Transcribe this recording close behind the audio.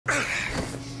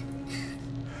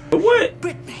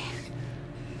bit me.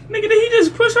 Nigga, did he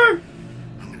just push her?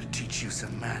 I'm gonna teach you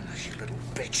some manners, you little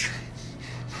bitch.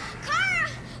 Kara!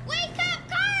 Wake up,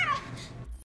 Kara!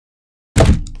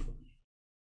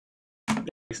 That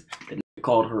nigga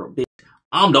called her a bitch.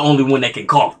 I'm the only one that can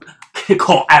call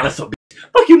Alice a bitch.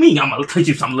 Fuck you mean I'm gonna teach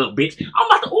you some little bitch? I'm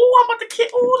about to kill.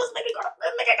 Ooh, this nigga got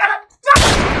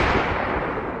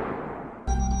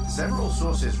Several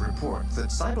sources report that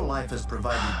CyberLife has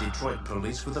provided Detroit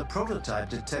police with a prototype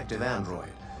detective android.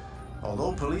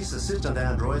 Although police assistant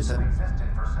androids have existed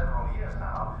for several years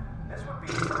now, this would be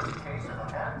the first case of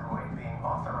an android being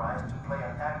authorized to play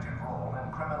an active role in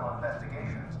criminal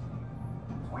investigations.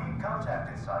 We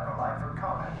contacted CyberLife for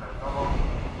comment, but no longer.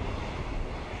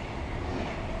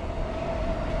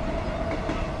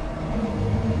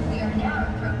 We are now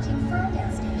approaching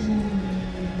Ferndale Station.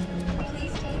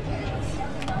 Please take care of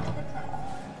stepping onto the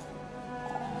platform.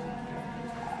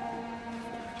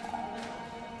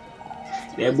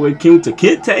 that boy came to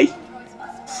Kite.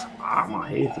 Ah, my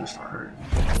head finna start hurting.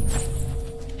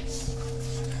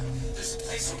 There's a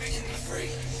place where we can be free.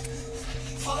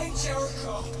 Find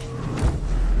Jericho.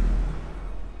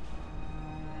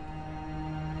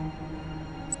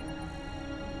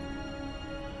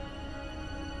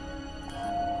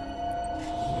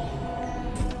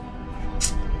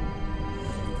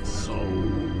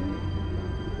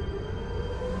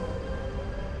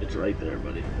 It's right there,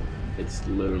 buddy. It's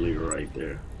literally right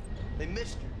there. They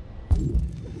missed her.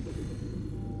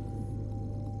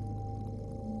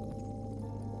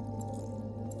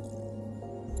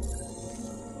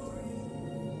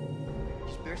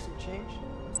 Spare some change?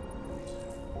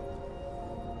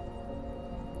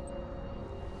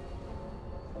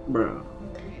 Bro.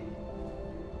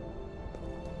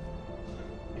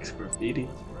 It's graffiti.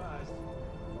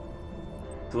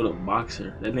 What a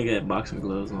boxer. That nigga had boxing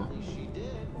gloves on. She did.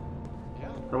 Yeah.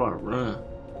 What about a run?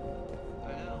 I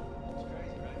know. It's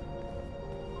crazy, right?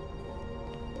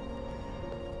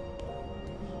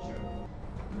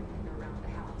 Around the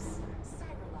house.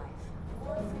 CyberLife.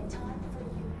 One time for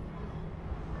you.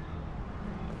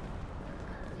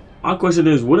 My question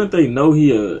is, wouldn't they know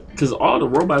he cause all the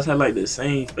robots had like the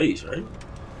same face, right?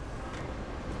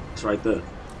 It's right there.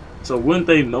 So wouldn't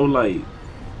they know like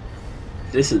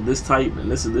this is this type and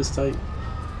this is this type?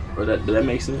 Or that does that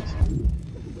make sense?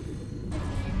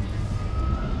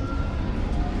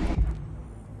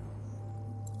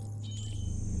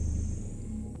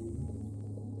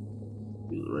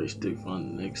 Use the right stick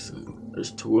on the next symbol.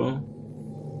 There's two of them.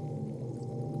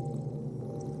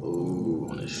 Oh,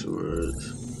 on his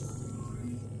shorts.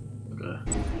 Okay.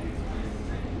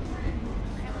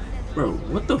 Bro,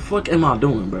 what the fuck am I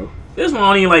doing, bro? This one I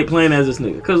don't even like playing as this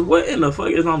nigga. Cause what in the fuck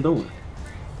is I'm doing?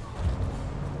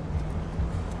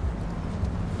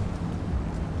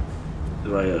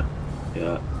 Right here.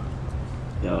 Yeah.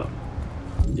 Yeah.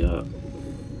 Yeah.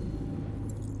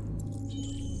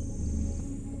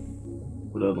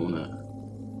 What other one at?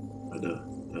 Right there.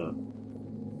 Yeah.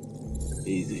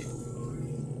 Easy.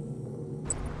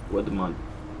 What the money?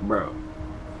 Bro.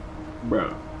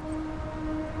 Bro.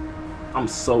 I'm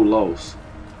so lost.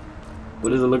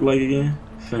 What does it look like again?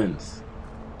 Fence.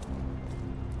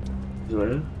 Is it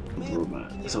right here? It's a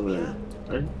robot. It's over there.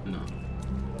 Right? No.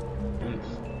 Fence.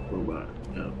 Robot.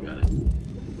 Yep, got it.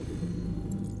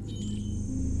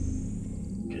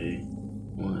 Okay.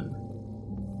 One.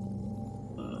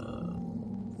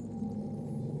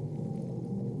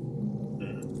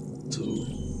 Okay. Two.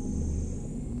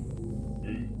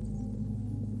 Okay.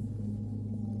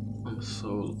 I'm so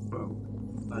bro.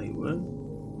 Like what?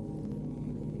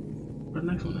 Where's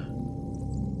the next one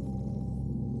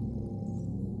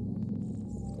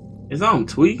at? Is I'm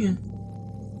tweaking?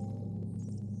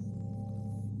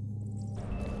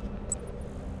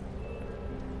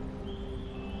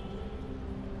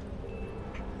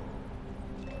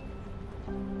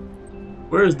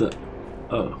 Where's the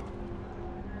oh?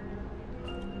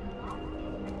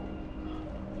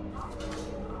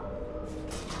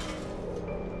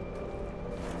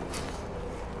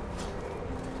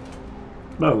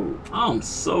 Bro, I'm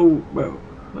so bro.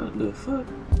 What the fuck?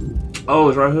 Oh,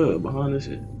 it's right here behind this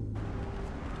shit.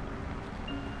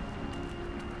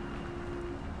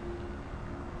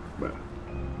 Bro,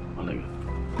 my nigga.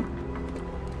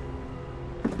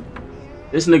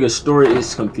 This nigga's story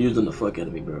is confusing the fuck out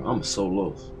of me, bro. I'm so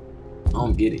lost. I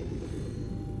don't get it.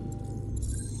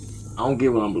 I don't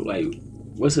get what I'm like.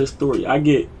 What's his story? I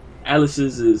get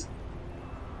Alice's is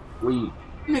we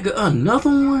nigga another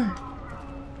one.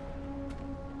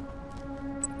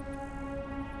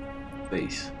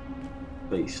 Face.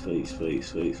 Face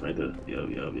right there. Yup.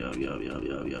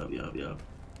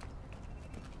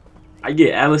 I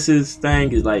get Alice's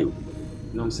thing is like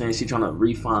You know what I'm saying? She trying to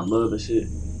refine love and shit.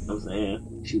 You know what I'm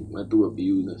saying? She went through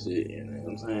abuse and shit. You know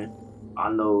what I'm saying? I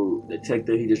know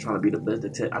detective, he just trying to be the best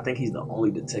detective. I think he's the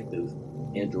only detective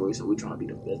android, so we trying to be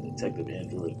the best detective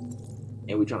android.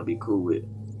 And we trying to be cool with.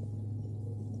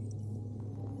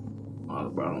 Oh,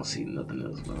 bro, I don't see nothing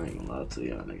else, bro. I ain't gonna lie to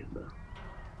y'all niggas, bro.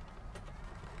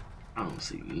 I don't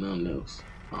see nothing else.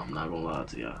 I'm not gonna lie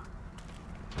to y'all.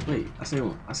 Wait, I see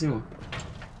one. I see one.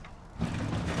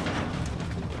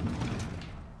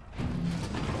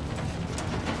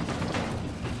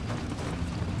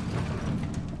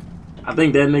 I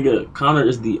think that nigga Connor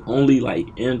is the only like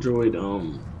android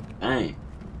dang.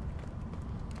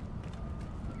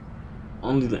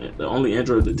 Only the only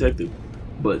android detective.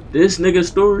 But this nigga's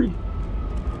story?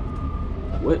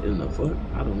 What in the fuck?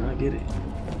 I do not get it.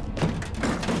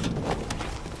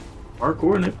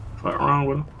 Parkour nigga? Fuck around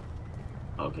with him.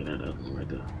 Okay, that's one right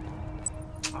there.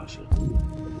 Oh shit.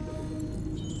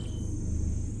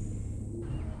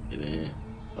 And then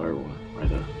third one right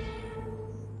there.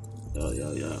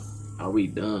 Yo. Are we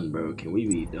done, bro? Can we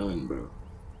be done, bro?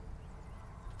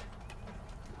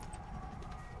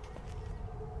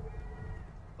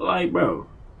 Like, bro.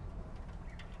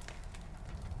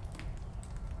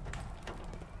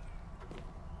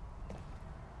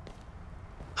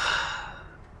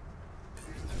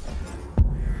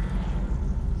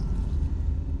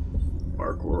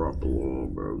 Parkour off the wall,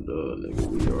 bro. Duh, nigga.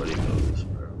 We already know this,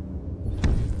 bro.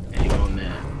 Hang on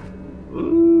that.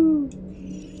 Ooh.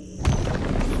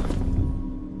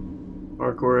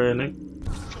 Parkour, nigga.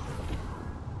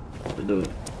 Let's do it.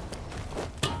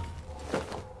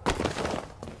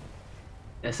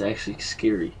 That's actually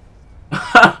scary.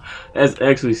 That's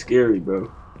actually scary,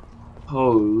 bro.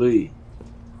 Holy.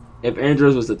 If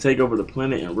androids was to take over the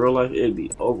planet in real life, it'd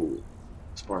be over with.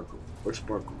 Sparkle. Where's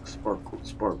Sparkle?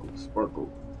 Sparkle.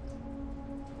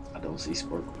 I don't see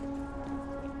Sparkle.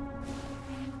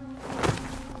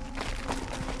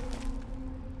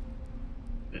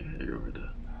 Okay, there you go right there.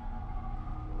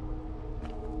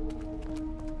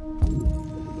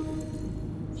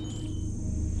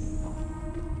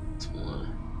 That's one.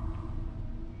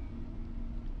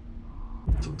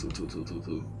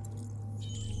 Two.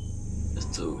 That's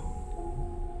two.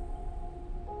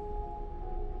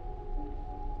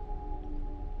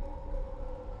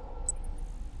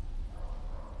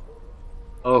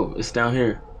 Oh, it's down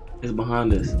here. It's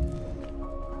behind us.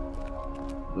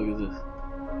 Look at this.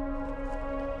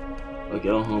 Look,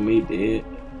 your homie dead.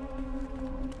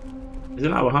 Is it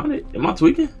not behind it? Am I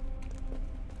tweaking?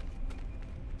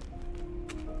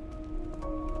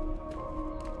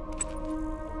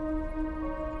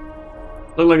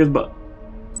 Look like it's but.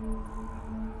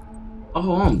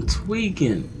 Oh, I'm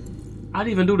tweaking. I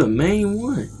didn't even do the main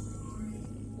one.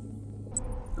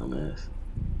 Dumbass.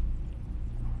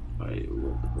 Alright,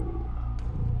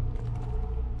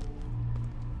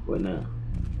 what now?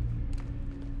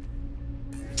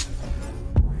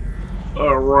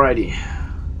 Alrighty.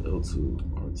 L2,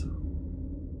 R2.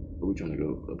 Are we trying to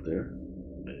go up there?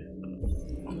 Okay,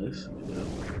 on this?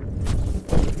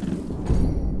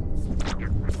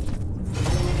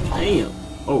 Damn!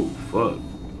 Oh, fuck.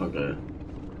 Okay.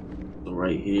 So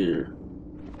right here.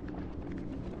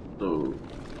 So.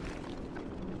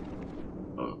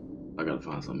 Oh, I gotta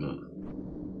find something else.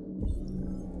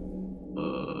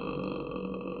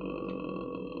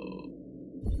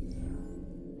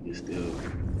 You still.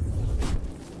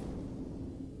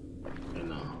 You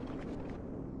know.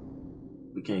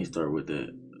 We can't start with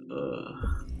that.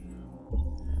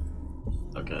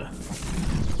 Okay.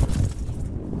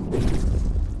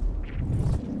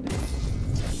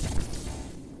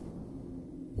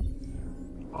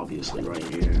 Obviously right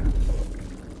here.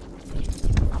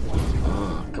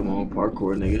 Come on,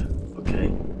 parkour, nigga. Okay.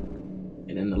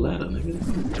 And then the ladder, nigga.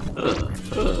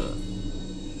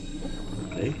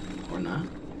 Okay, or not.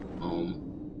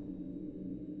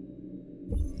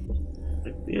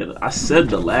 Yeah, I said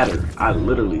the ladder. I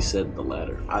literally said the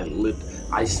ladder.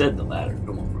 I said the ladder.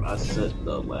 Come on, bro. I said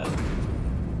the ladder.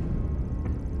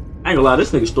 I ain't gonna lie,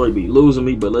 this nigga story be losing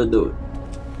me, but let's do it.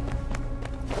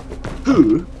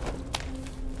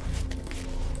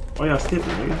 Why y'all skipping,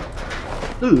 nigga?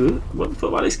 What the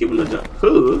fuck? Why they skipping the jump?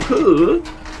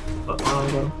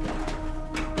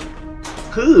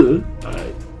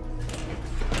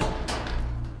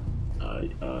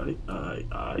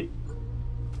 Alright.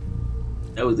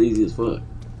 That was easy as fuck.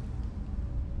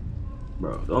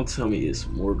 Bro, don't tell me it's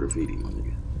more graffiti, my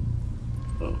nigga.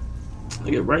 Oh.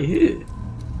 Nigga, right here.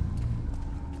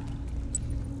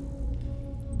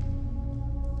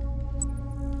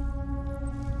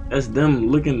 That's them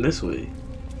looking this way.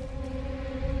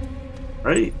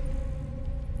 Right?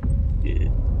 Yeah.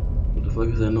 What the The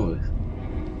fuck is that noise?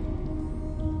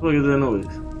 The fuck is that noise?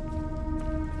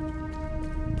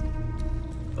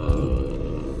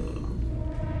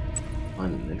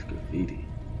 Find the next graffiti.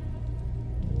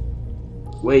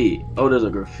 Wait, oh, there's a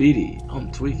graffiti.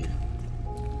 I'm tweaking.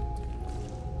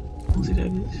 I don't see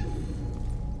that bitch.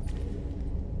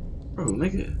 Bro,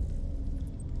 nigga.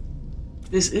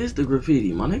 This is the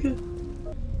graffiti, my nigga.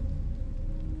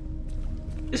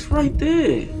 It's right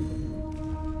there.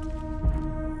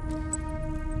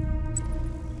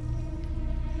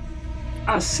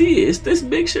 I see it. It's this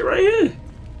big shit right here.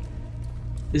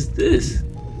 It's this.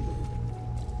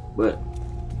 But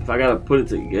if I gotta put it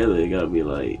together, it gotta be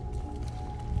like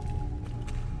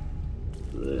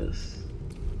this.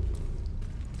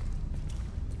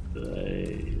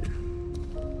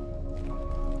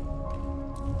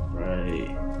 Right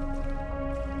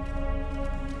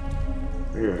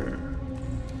here.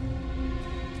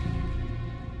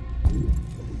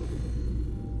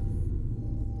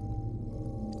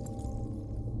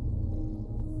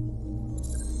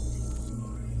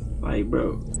 Like,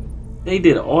 bro, they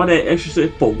did all that extra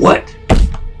shit for what?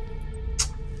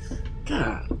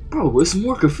 God, bro, it's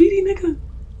more graffiti, nigga.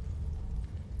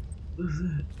 What is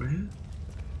that, man?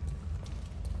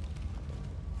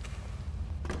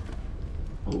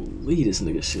 Holy, this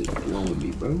nigga shit along with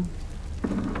me, bro.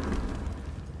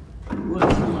 What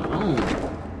is going on?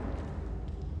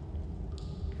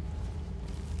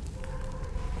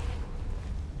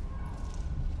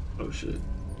 Oh shit,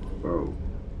 bro.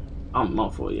 I'm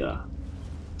not for y'all,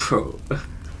 bro.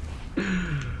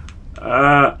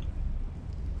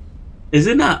 Is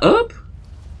it not up?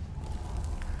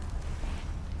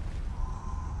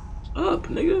 Up,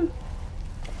 nigga.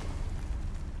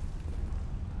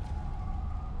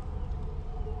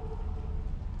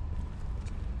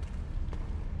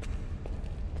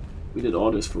 We did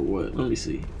all this for what? Let me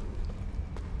see.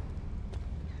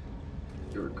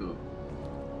 Jericho.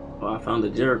 Oh, I found the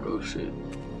Jericho shit.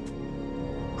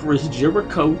 Chris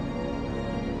Jericho.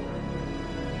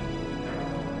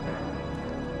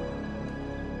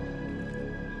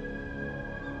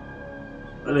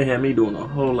 But they had me doing a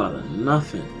whole lot of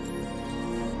nothing.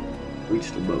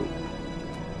 Reach the boat.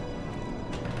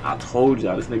 I told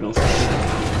y'all this nigga on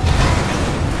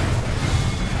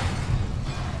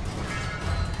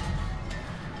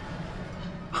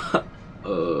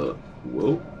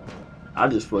whoa. I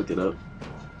just fucked it up.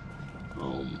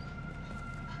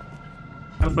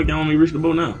 How the fuck y'all want me to reach the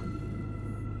boat now?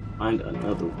 Find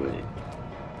another way.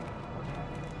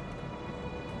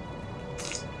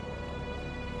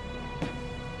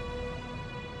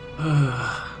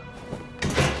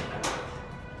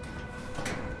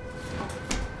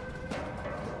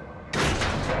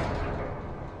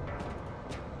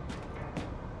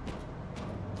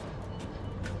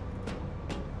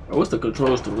 Bro, what's the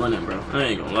controls to running, bro? I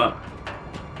ain't gonna lie.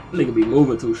 Nigga be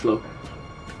moving too slow.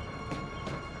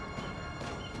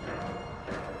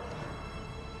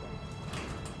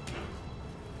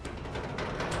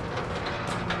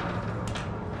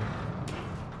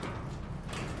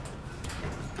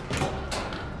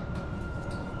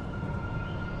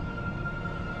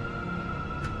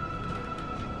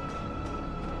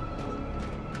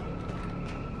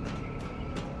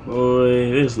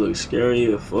 Boy, this looks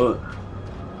scary as fuck.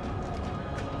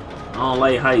 I don't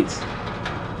like heights.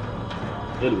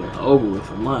 It'd have been over with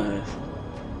for my ass.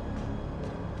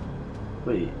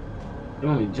 Wait, you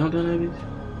want me to jump down that bitch?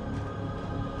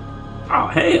 Oh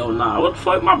hell nah! What the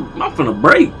fuck? I'm finna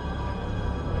break.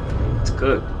 It's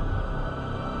cooked.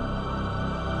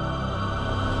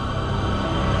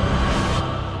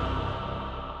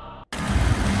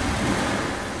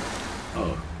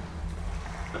 Oh,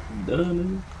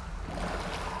 done.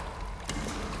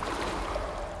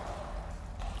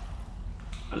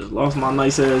 I just lost my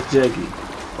nice ass jacket.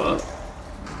 Fuck.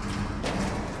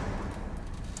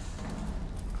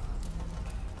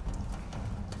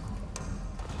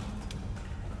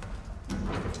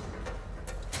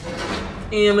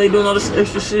 And they doing all this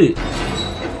extra shit.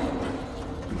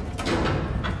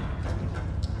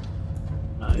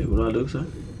 Alright, what do I do, sir?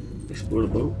 Explore the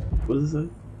boat. What does it say?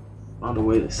 Find a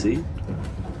way to sea.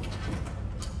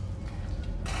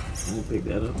 I'm gonna pick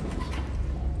that up.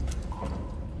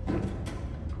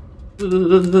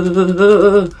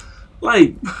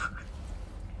 Like,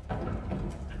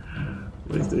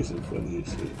 PlayStation funny as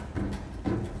shit.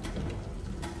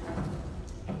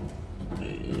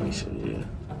 It ain't shit, yeah.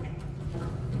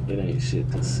 It ain't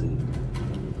shit to see.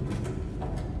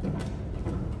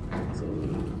 So,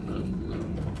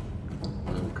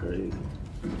 nothing crazy.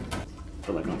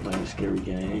 Feel like I'm playing a scary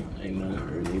game. Ain't nothing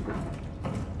hurt either.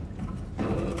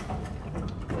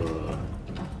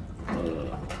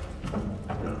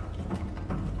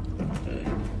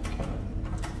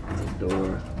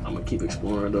 keep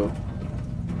exploring though.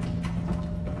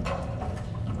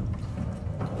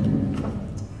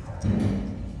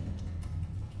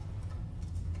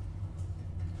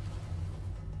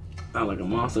 Sound like a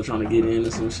monster trying to get in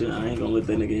or some shit. I ain't gonna let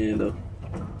that nigga in though.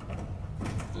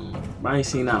 But I ain't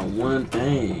seen not one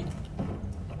thing.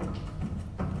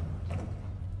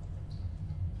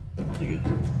 Nigga,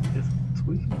 it's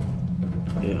sweet.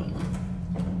 Hell no.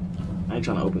 I ain't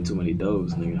trying to open too many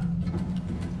doors, nigga.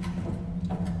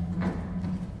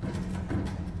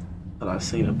 But I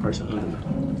seen a person under me.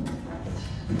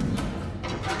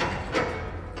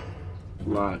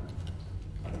 Lock.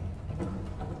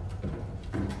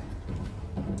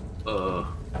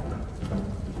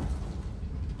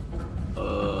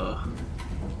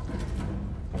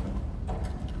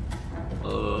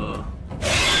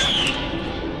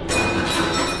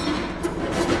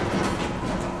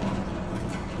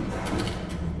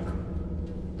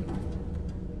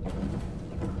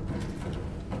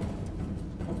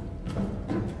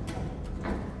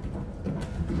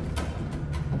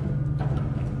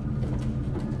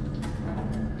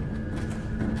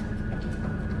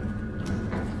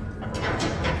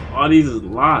 All these is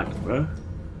locked, bro.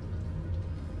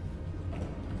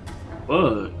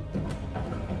 Fuck.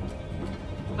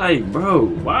 Like, bro,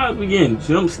 why are we getting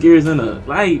jump scares in a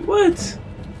like what?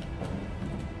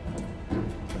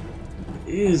 What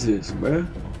is this, bro?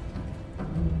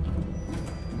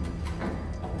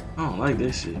 I don't like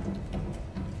this shit.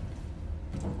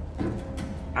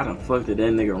 How the fuck did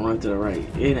that nigga run to the right?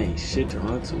 It ain't shit to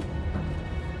run to. Oh,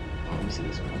 let me see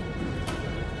this one.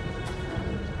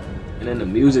 And then the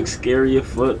music scary as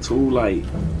fuck too, like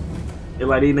it's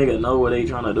like these niggas know what they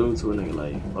trying to do to a nigga,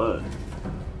 like fuck.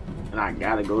 And I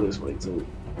gotta go this way too.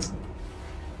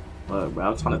 Fuck,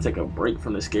 bro, I'm trying to take a break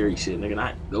from the scary shit, nigga,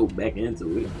 not go back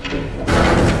into it.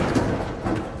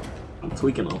 I'm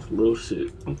tweaking off little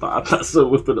shit. I thought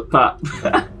something was for the pop.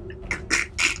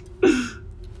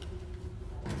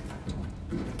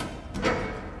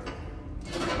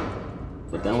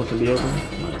 But that one can be open?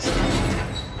 Nice.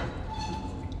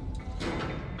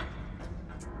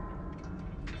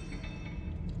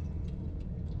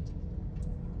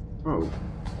 Bro,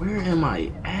 where am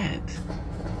I at?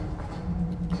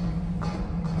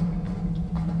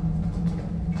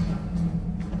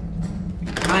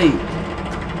 I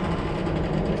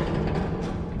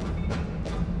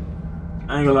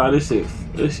ain't gonna lie, this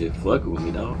shit fucking with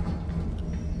me, dog.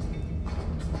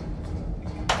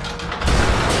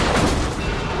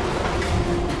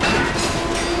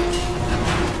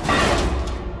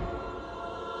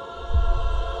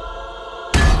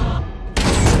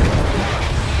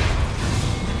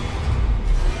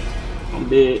 I'm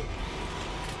dead.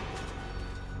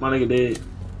 My nigga dead.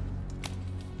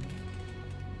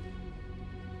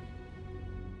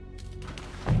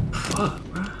 Fuck,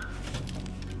 bro.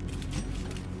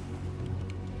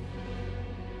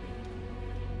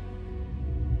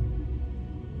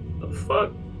 The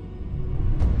fuck?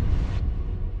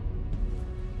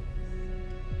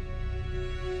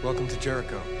 Welcome to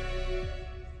Jericho.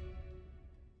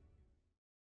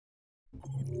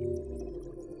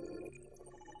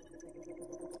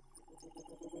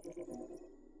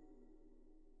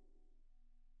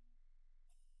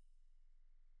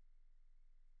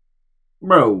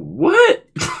 Bro, what?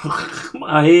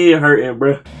 My head hurting,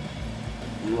 bro.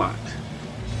 Locked.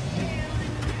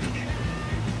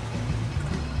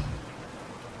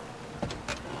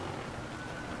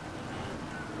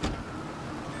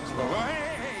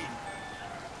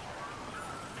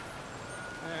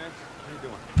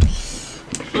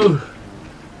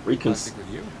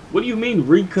 What do you mean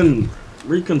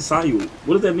reconcile?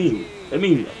 What does that mean? That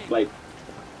mean like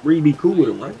be cool with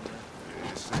him, right?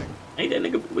 Ain't that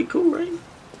nigga be cool, right? Hey,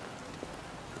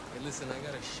 listen, I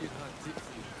got a shit hot tip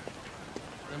for you.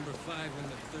 Number 5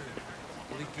 and the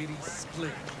 3rd. Lickety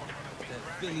split. That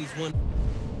Philly's one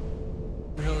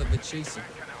hell of a chaser.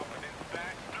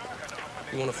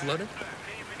 You want a flutter?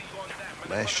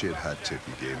 Last shit hot tip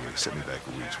you gave me sent me back a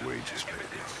week's wages,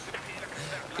 baby.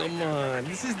 Come on,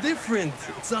 this is different.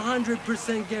 It's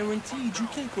 100% guaranteed. You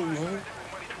can't go wrong.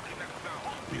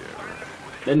 Yeah,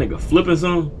 right. That nigga flipping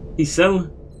something? He's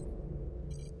selling?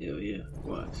 Hell yeah,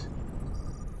 watch.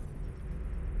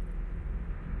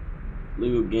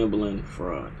 Legal gambling,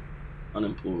 fraud,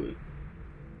 unemployed.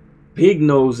 Pig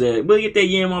nose that. But get that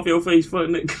yam off your face, fuck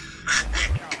nigga.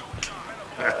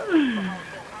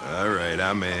 All right,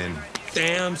 I'm in.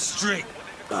 Damn straight.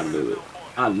 I knew it.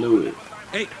 I knew it.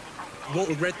 Hey, you won't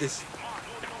regret this.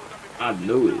 I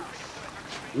knew it.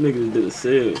 Niggas did a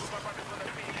sale.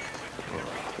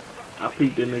 I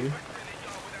peeped that nigga.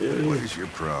 What is your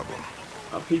problem?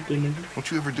 I peeped that nigga.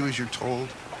 Won't you ever do as you're told?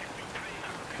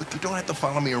 Look, you don't have to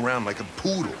follow me around like a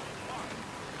poodle.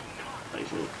 Like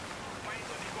shit.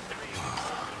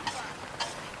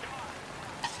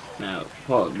 Now,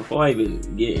 pause. Before I even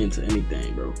get into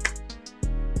anything, bro.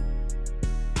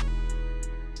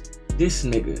 This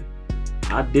nigga,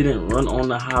 I didn't run on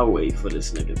the highway for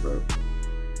this nigga, bro.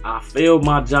 I failed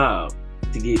my job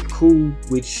to get cool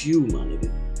with you, my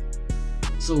nigga.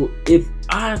 So if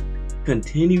I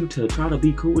continue to try to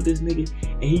be cool with this nigga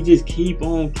and he just keep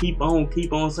on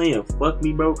saying fuck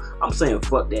me, bro, I'm saying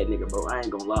fuck that nigga, bro. I ain't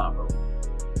gonna lie, bro.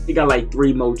 He got like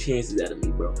 3 more chances out of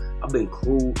me, bro. I've been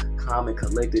cool, calm, and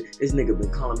collected. This nigga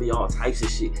been calling me all types of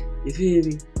shit. You feel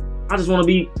me? I just want to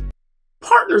be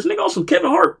partners, nigga, on some Kevin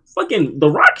Hart fucking The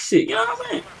Rock shit. You know what I'm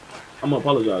saying? I'm gonna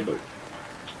apologize, though.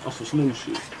 On some smooth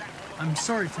shit. I'm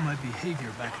sorry for my behavior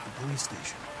back at the police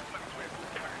station.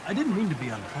 I didn't mean to be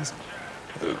unpleasant.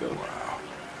 There we go. Wow.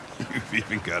 You've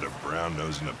even got a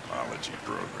brown-nosing apology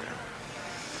program.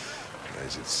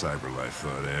 Guys at CyberLife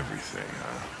thought everything,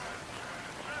 huh?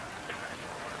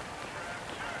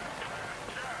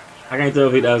 I can't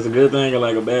tell if that was a good thing or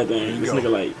like a bad thing. This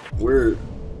nigga like weird.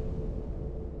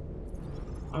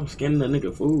 I'm scanning that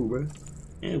nigga food, bro.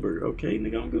 Hamburger, okay,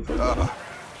 nigga, I'm good for that.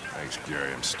 Thanks,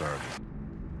 Gary. I'm starving.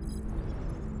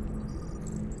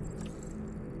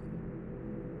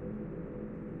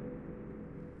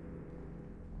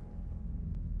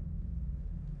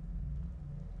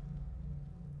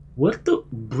 What the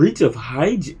breach of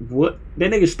hygiene? What?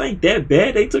 That nigga stink that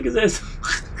bad? They took his ass.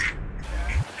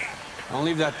 Don't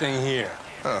leave that thing here.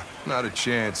 Huh, not a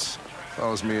chance.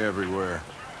 Follows me everywhere.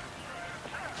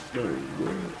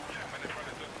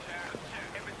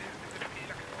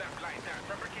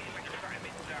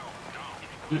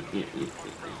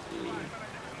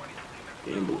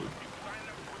 Gambling.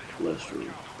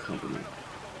 Cholesterol company.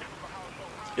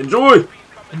 Enjoy!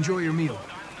 Enjoy your meal.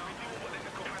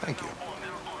 Thank you.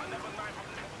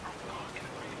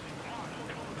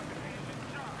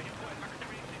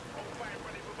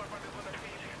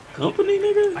 Company,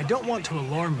 nigga? I don't want to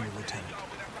alarm you, Lieutenant,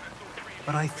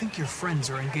 but I think your friends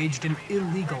are engaged in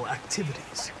illegal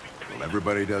activities. Well,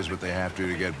 everybody does what they have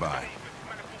to get by.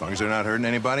 As long as they're not hurting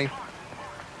anybody,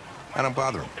 I don't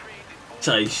bother them.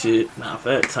 Tight shit. Nah,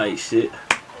 fat tight shit.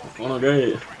 Hold on, go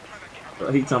ahead.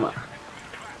 What he talking about?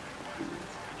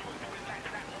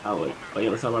 Highway. Oh yeah,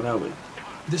 let's talk about highway.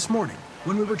 This morning,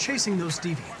 when we were chasing those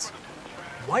deviants,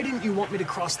 why didn't you want me to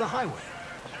cross the highway?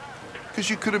 Because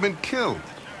you could have been killed.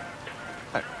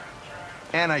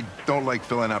 And I don't like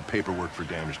filling out paperwork for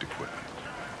damaged equipment.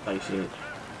 Tight shit.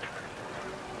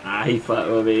 Ah, he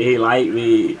fucked with me. He liked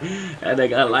me. That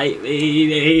nigga liked me.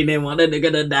 He didn't want that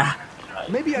nigga to die.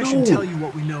 Maybe I should tell you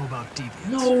what we know about deviants.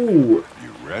 No.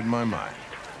 You read my mind.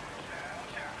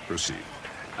 Proceed.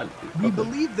 We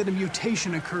believe that a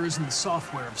mutation occurs in the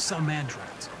software of some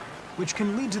androids, which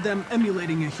can lead to them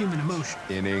emulating a human emotion.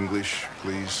 In English,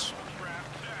 please.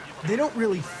 They don't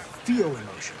really feel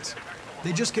emotions.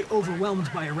 They just get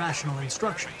overwhelmed by irrational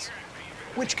instructions,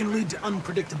 which can lead to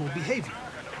unpredictable behavior.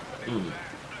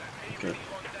 Okay.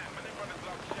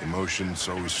 Emotions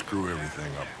always screw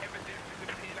everything up.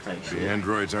 Tight The shit.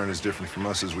 androids aren't as different from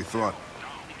us as we thought.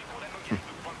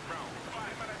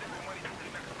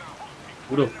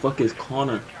 Who the fuck is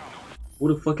Connor?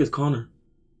 Who the fuck is Connor?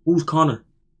 Who's Connor?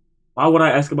 Why would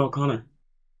I ask about Connor?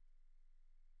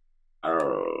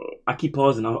 I keep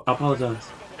pausing. I apologize.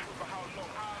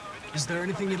 Is there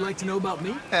anything you'd like to know about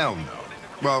me? Hell no.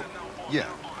 Well, yeah.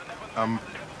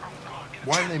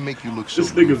 Why do they make you look so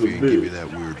This nigga's a goofy and give bitch. you that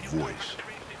weird voice?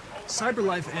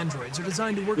 CyberLife androids are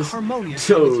designed to work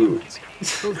harmoniously with Yo. humans.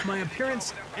 Both my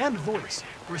appearance and voice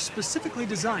were specifically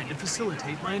designed to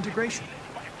facilitate my integration.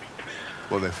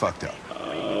 Well, they fucked up.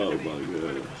 Oh my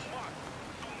gosh.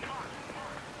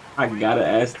 I gotta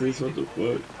ask this. What the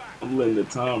fuck? I'm letting the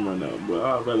time run out, but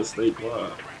I'd rather stay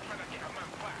quiet.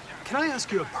 Can I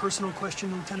ask you a personal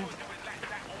question, Lieutenant?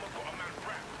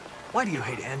 Why do you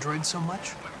hate androids so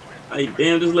much? Hey,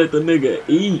 damn, just let the nigga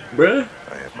eat, bruh.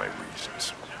 I have my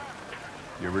reasons.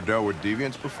 You ever dealt with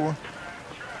deviants before?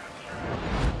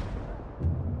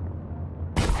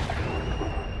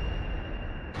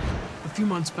 A few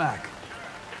months back,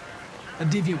 a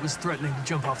deviant was threatening to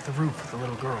jump off the roof with a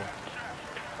little girl.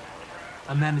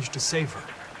 I managed to save her.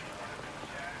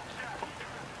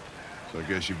 So I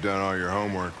guess you've done all your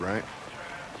homework, right?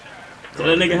 So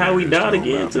that nigga how we died Know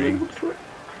again about today? me. What the fuck?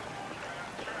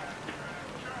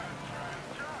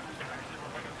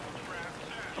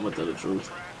 I'm gonna tell the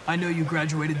truth. I know you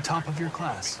graduated top of your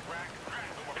class.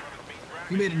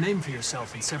 You made a name for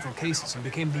yourself in several cases and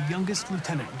became the youngest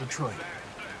lieutenant in Detroit.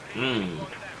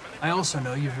 I also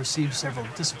know you've received several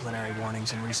disciplinary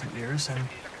warnings in recent years, and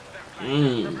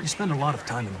You spend a lot of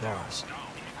time in bars.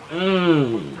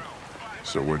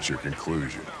 So what's your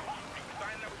conclusion?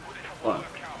 What?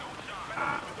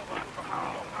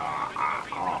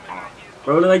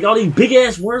 Bro, like all these big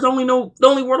ass words. The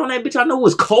only word on that bitch I know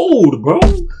is cold, bro.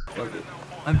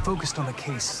 I'm focused on the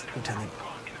case, Lieutenant.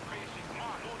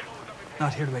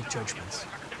 Not here to make judgments.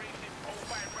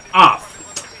 Ah,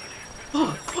 fuck.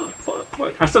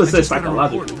 I should have said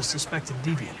psychological. The suspected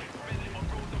deviant.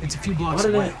 It's a few blocks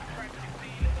away.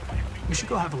 We should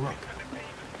go have a look.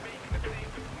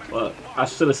 Well, I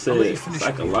should have said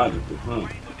psychological, huh?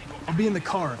 I'll be in the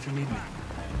car if you need me.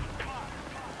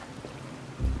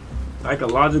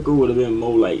 Psychological would have been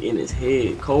more like in his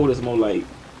head. Cold is more like,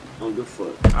 don't give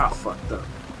a fuck. I fucked up.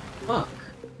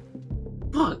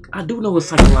 Fuck. I do know what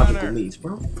psychological means,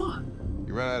 bro. Fuck.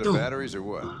 You ran out of batteries or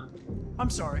what? I'm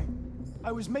sorry.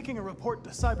 I was making a report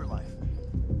to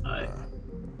CyberLife. Alright.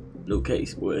 New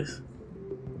case, boys.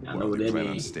 I know what that plan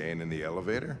on means. staying in the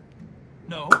elevator?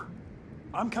 No.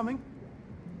 I'm coming.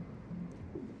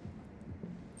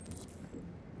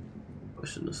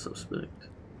 Pushing the suspect.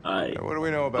 Alright. Now, what do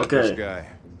we know about this guy?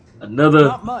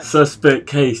 Another suspect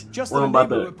case. Just that a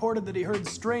neighbor reported that he heard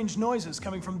strange noises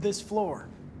coming from this floor.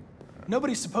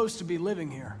 Nobody's supposed to be living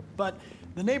here, but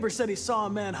the neighbor said he saw a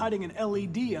man hiding an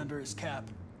LED under his cap.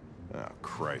 Oh,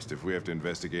 Christ. If we have to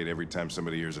investigate every time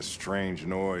somebody hears a strange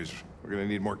noise, we're gonna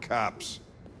need more cops.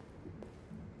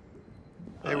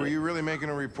 Hey, were you really making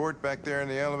a report back there in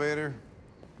the elevator?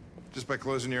 Just by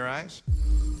closing your eyes?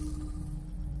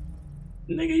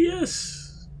 Nigga,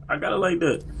 yes. I got it like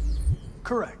that.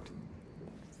 Correct.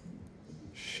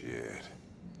 Shit.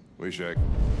 Wish I Shut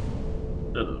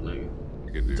up, nigga.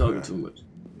 could do Talking that. too much.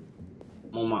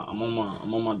 I'm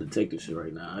on my detective shit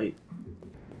right now, right?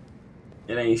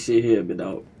 It ain't shit here, but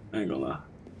dog. I ain't gonna lie.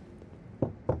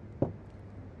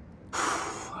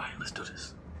 Alright, let's do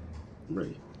this. I'm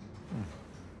ready.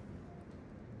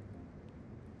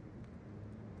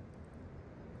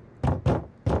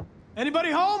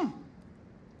 Anybody home?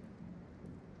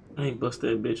 I ain't bust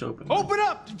that bitch open. Man. Open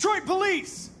up! Detroit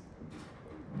police!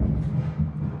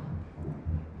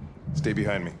 Stay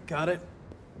behind me. Got it.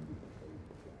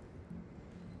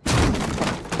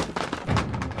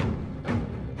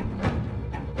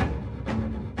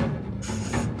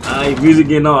 Alright, music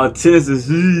getting all tense and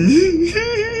shit.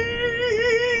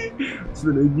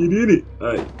 So they get in it.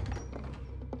 Alright.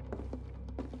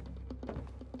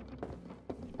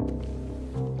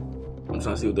 I'm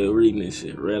trying to see what they're reading this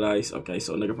shit. Red ice. Okay,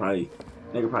 so nigga probably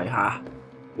high.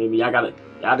 Maybe y'all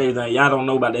don't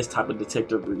know about this type of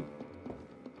detective read.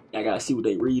 Y'all gotta see what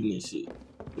they reading and shit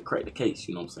to crack the case,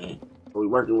 you know what I'm saying? So we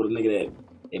working with a nigga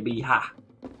that be high.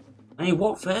 I ain't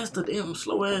walk faster, damn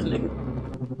slow ass nigga.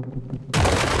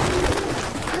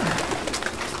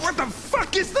 What the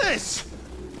fuck is this?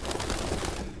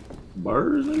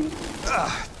 Birds, nigga?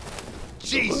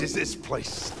 Jesus, this place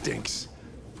stinks.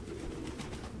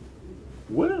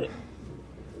 What?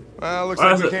 Well, looks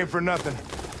like we came for nothing.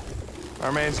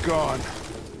 Our man's gone.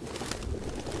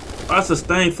 That's a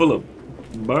stain full of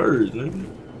birds, nigga.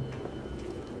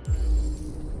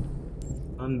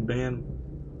 Unbanned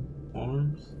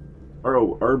arms?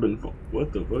 Oh, urban.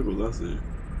 What the fuck was I saying?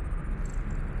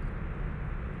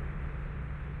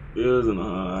 It was in a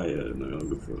high, yeah, no,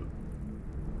 good fuck.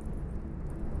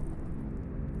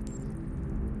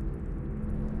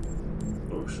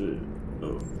 Oh shit.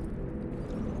 Oh.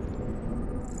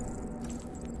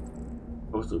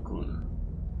 Poster corner.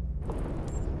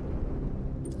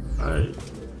 Alright.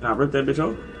 Can I rip that bitch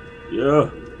off? Yeah.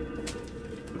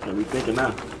 Okay, we thinking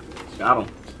now. Got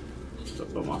him. That's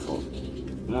not my fault.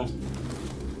 Come on.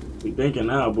 We thinking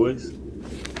now, boys.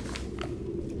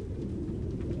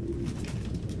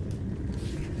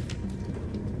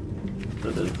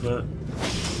 Put that foot.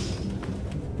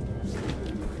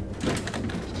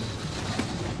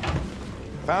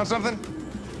 Found something?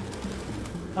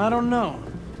 I don't know.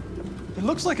 It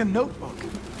looks like a notebook,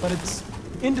 but it's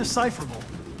indecipherable.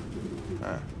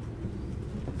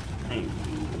 Hey.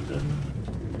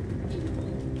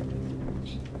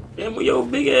 Yeah, move your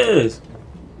big ass.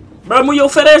 Bro, move your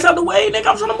fat ass out the way, nigga.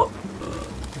 I'm trying to move.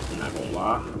 I'm not gonna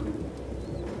lie.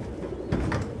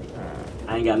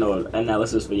 I ain't got no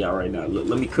analysis for y'all right now. Look,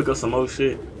 let me cook up some more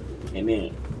shit, and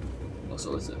then. Oh,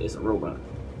 so it's a robot.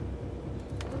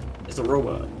 It's a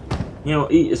robot. He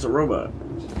don't eat. It's a robot.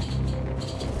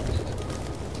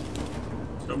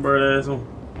 Your bird ass on.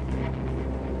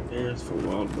 There's for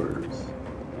wild birds.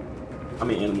 I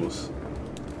mean animals.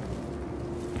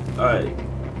 Alright.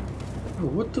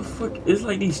 What the fuck? It's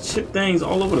like these chip things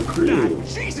all over the crib.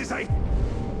 Jesus, I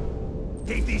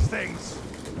hate these things.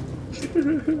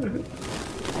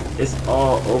 It's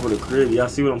all over the crib. Y'all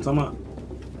see what I'm talking about?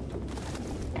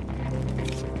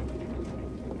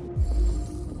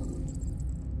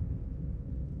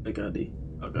 Fake ID.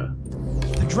 Okay.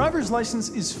 The driver's license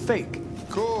is fake.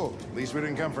 Cool. At least we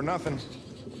didn't come for nothing.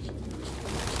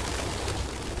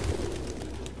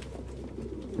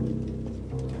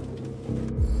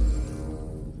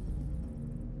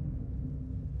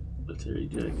 Military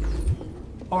jacket.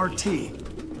 RT.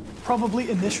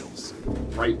 Probably initials.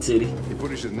 Right titty. He put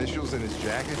his initials in his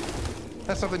jacket?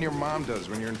 That's something your mom does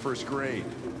when you're in first grade.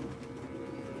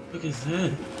 Look at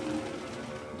that.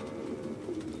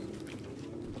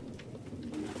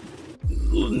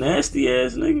 Little nasty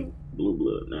ass nigga. Blue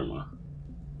blood. Never mind.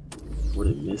 What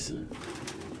it missing?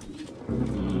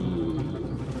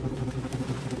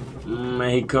 Man,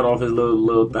 he cut off his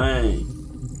little thing.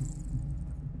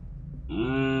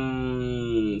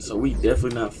 So we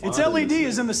definitely not. Its LED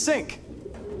is in the sink.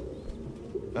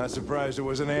 Not surprised it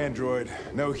was an android.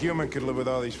 No human could live with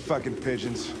all these fucking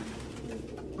pigeons.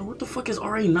 Bro, what the fuck is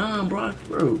RA9, bro?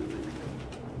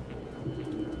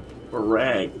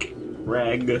 Rag.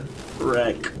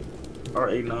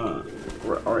 RA9.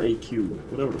 Or RAQ.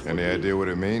 Whatever the fuck. Any idea what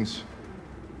it means?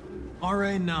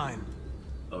 RA9.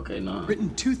 Okay, nah.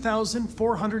 Written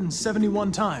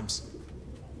 2,471 times.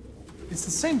 It's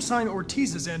the same sign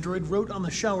Ortiz's android wrote on the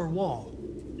shower wall.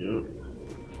 Yep.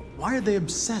 Why are they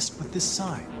obsessed with this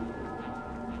sign?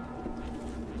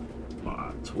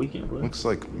 Tweaking, bro. Looks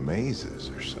like mazes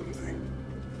or something.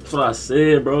 That's what I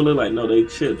said, bro. Look like, no, they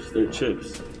chips. They're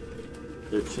chips.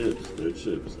 They're chips. They're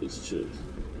chips. It's chips.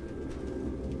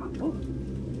 Oh.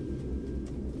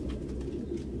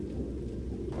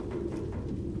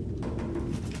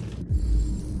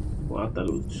 Well, I thought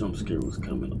it was jump scare was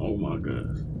coming. Oh my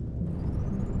gosh.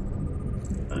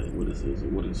 Hey, what is this?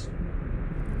 What is...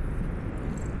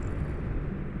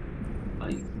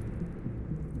 Like...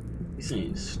 He's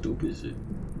saying stupid shit.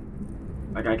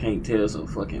 Like I can't tell some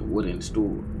fucking wooden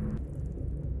stool.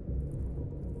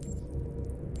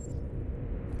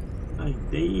 Like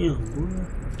damn, bro.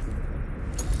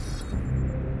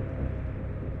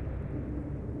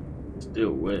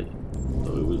 Still wet.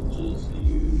 So it was just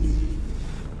huge.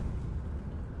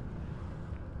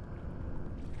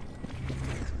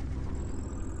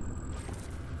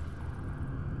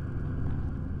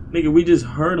 Nigga, we just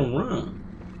heard him run.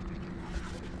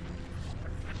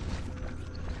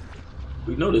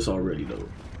 We know this already though,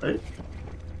 right?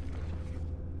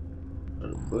 Got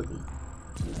a button.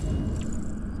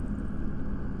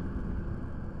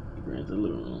 He ran to the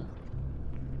living room.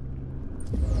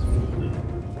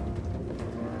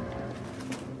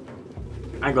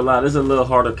 I ain't gonna lie, this is a little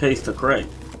harder case to crack.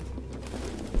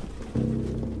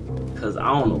 Cause I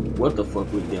don't know what the fuck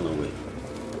we're dealing with.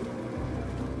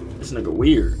 This nigga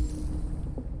weird.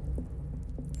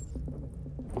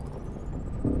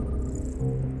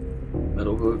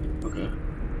 Metal hook, okay.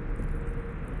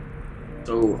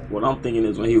 So what I'm thinking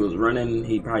is when he was running,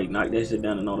 he probably knocked that shit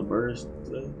down and all the birds.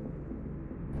 So,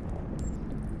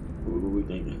 what were we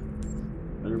thinking?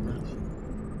 Better birds?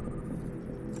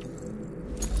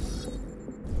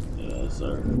 Yes,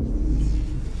 sir.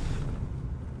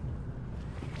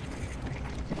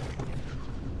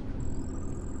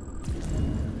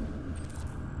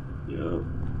 Yo,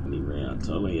 he ran. I'm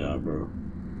telling y'all, bro.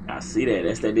 I see that.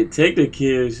 That's that detective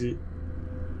kid shit.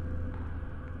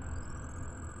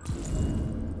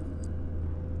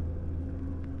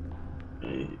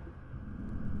 Hey.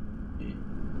 Hey.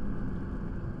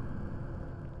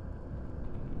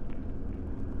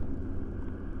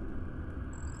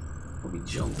 Oh, we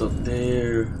jumped up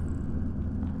there.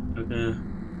 Okay.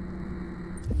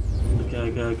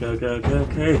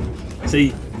 Okay.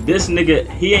 See, this nigga,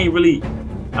 he ain't really.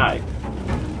 Alright.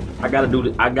 I gotta do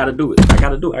it. I do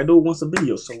it once a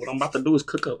video. So what I'm about to do is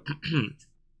cook up.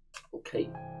 Okay.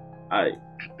 Alright.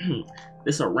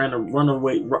 This a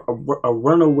runaway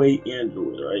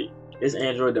android, right? This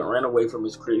android that ran away from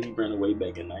his crib. He ran away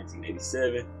back in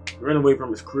 1987. He ran away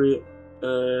from his crib.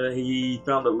 He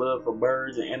found a love for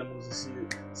birds and animals and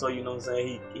shit. So you know what I'm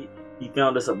saying? He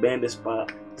found this abandoned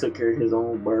spot, took care of his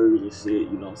own birds and shit,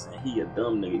 you know what I'm saying? He a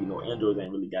dumb nigga, you know, androids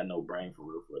ain't really got no brain for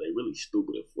real. They really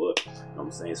stupid as fuck, you know what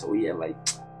I'm saying? So he had like,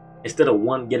 instead of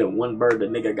getting one bird, the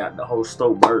nigga got the whole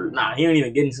store bird. Nah, he ain't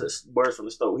even getting birds from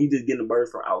the store. He just getting the birds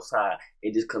from outside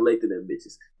and just collected them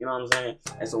bitches, you know what I'm saying?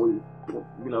 And so,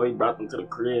 he brought them to the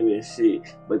crib and shit,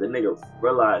 but the nigga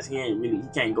realized he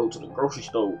can't go to the grocery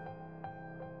store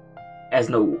as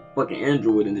no fucking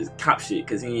android and just cop shit,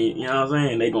 cause he ain't, you know what I'm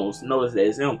saying? They gonna notice that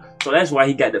it's him. So that's why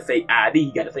he got the fake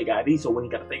ID. So when he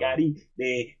got the fake ID,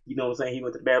 then, you know what I'm saying? He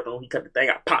went to the bathroom, he cut the thing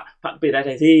out, pop the bit out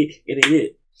his head, and it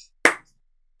hit.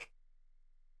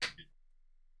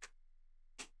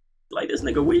 Like this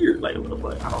nigga weird. Like what the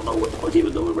fuck? I don't know what the fuck he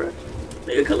was doing, bro.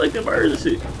 Nigga collecting birds and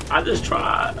shit. I just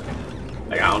tried.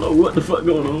 Like I don't know what the fuck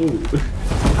going on.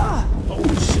 Oh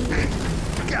shit.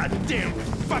 Goddamn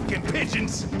fucking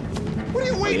pigeons! What are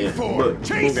you waiting for? Look,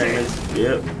 Chase it!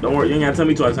 Yeah, don't worry, you ain't gotta tell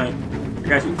me twice, Hank. I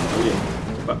got you. Oh yeah.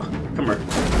 Come here.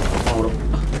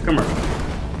 Come here.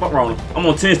 Fuck wrong with him. I'm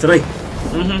on 10s today.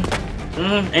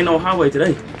 Ain't no highway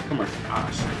today. Come here.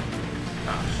 Ah shit.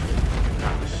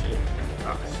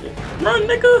 Run,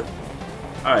 nigga.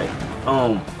 Alright.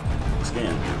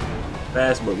 Scan.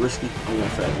 Fast but risky. I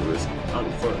want fast but risky. I don't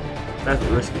give a fuck. Fast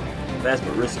but risky. Fast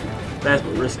but risky. Fast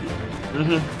but risky.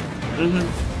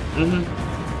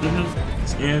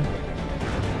 Scan.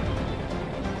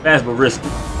 Fast but risky.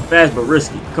 Fast but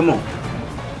risky. Come on.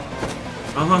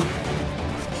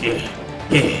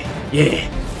 Yeah.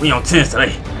 We on 10s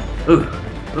today.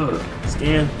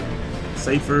 Scan.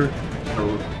 Safer.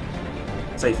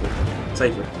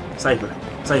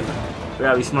 Safer. We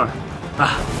gotta be smart.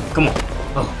 Come on.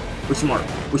 Oh, we smart.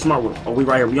 We smart with them. Oh, we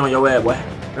right here. We on your ad, boy.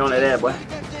 We on that ad, boy.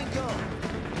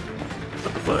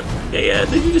 What the fuck? Yeah.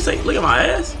 Did you just say, look at my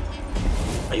ass?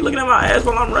 Are you looking at my ass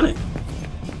while I'm running?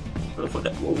 What the fuck?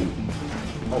 That? Whoa.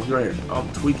 Oh, you right here. Oh, I'm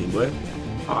tweaking, boy.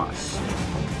 Ah, shit.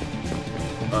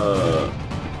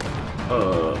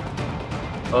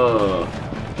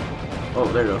 Oh,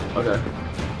 there you go. Okay.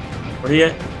 Where he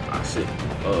at? Ah, shit.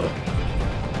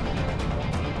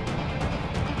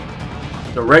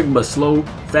 Direct but slow,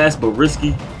 fast but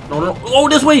risky. No. Oh,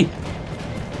 this way!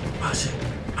 Ah, shit.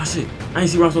 I ain't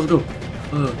see where I'm supposed to go.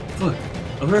 Fuck.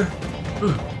 Over here?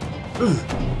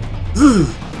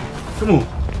 Come on.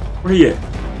 Where he at?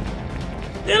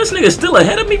 Yeah, this nigga's still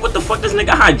ahead of me? What the fuck? This nigga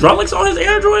hydraulics on his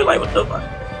Android? Like, what the fuck?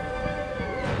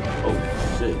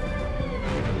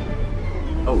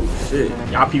 Oh, shit.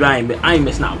 Y'all people, I ain't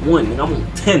missed not one, nigga. I'm on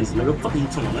 10s, nigga. Fuck are you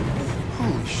talking about, nigga?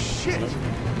 Holy shit!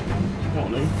 Come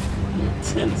on, nigga. I'm on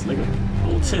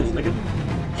 10s, nigga.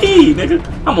 Nigga.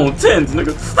 I'm on 10s,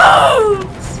 nigga. Oh!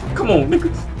 Come on, nigga.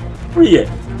 Where you at?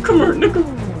 Come here, nigga.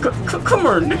 Come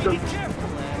here,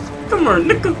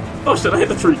 nigga. Oh shit, I hit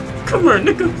the tree. Come here,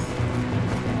 nigga.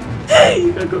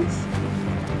 Hey, nigga.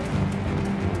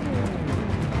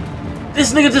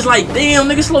 This nigga just like, damn,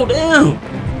 nigga, slow down.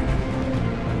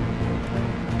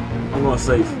 I'm going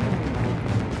safe.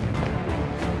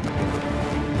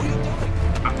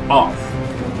 Off.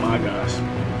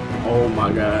 Oh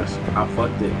my gosh. I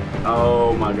fucked it.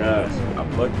 Oh my gosh. I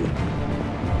fucked it.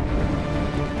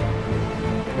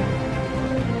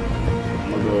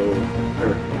 I'm gonna go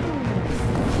here.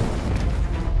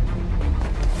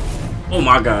 Oh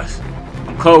my gosh.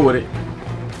 I'm cold with it.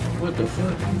 What the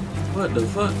fuck?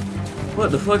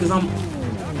 What the fuck is I'm...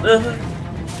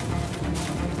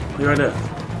 You right there.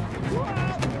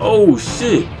 Oh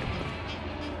shit.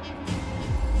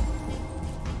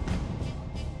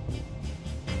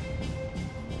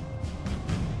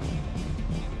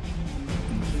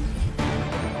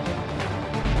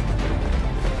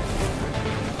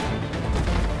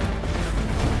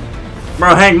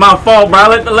 Bro, Hank, my fault, bro. I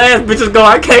let the last bitches go.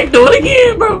 I can't do it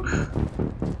again, bro.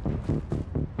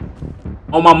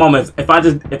 Oh my mama, if I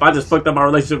just fucked up my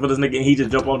relationship with this nigga and he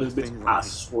just jump on this bitch, I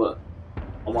swear.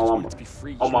 Oh my mama.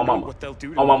 Oh my mama.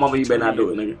 Oh my mama, you better not do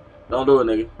it, nigga. Don't do it,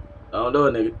 nigga.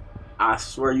 I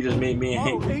swear you just made me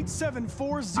and Hank.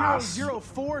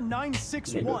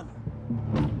 874004961.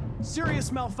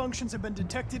 Serious malfunctions have been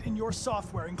detected in your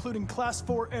software, including Class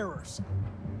 4 errors.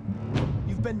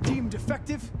 You've been deemed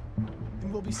defective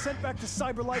and will be sent back to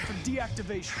CyberLife for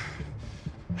deactivation.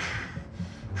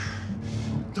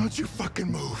 Don't you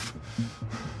fucking move.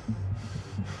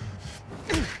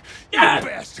 God. You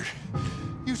bastard.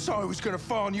 You saw I was gonna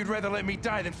fall and you'd rather let me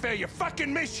die than fail your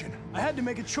fucking mission. I had to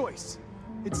make a choice.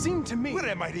 It seemed to me... What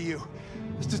am I to you?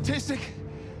 A statistic?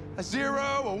 A 0,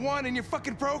 a 1 in your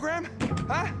fucking program?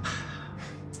 Huh?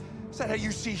 Is that how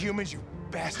you see humans, you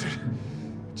bastard?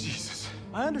 Jesus.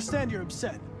 I understand you're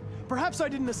upset. Perhaps I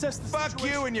didn't assess the situation.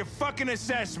 Fuck you and your fucking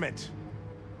assessment.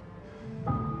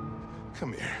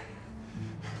 Come here.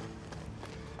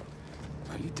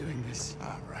 Are you doing this?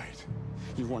 All right.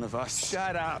 You're one of us.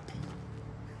 Shut up.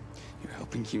 You're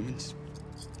helping humans,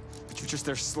 but you're just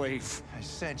their slave. I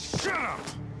said shut up.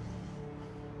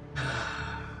 All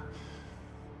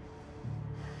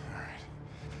right.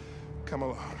 Come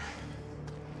along.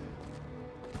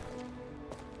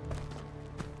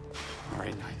 All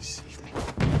right, now you save me.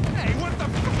 Hey, what the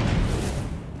fuck?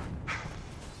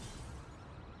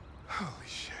 Holy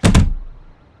shit.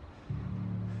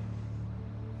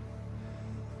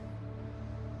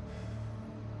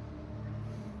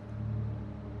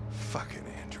 Fucking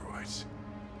androids.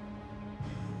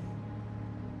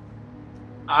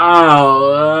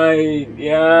 Oh,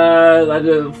 yes, I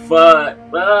just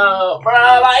fucked up, bro.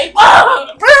 Like,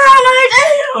 fuck, bro. Like,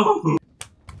 damn.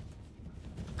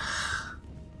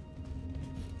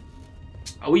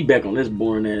 Oh, we back on this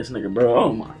boring ass nigga, bro.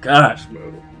 Oh my gosh,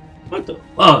 bro. What the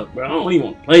fuck, bro? I don't even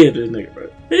want to play with this nigga, bro.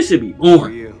 This should be Who are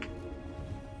boring. you?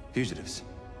 Fugitives.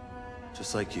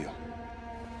 Just like you.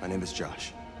 My name is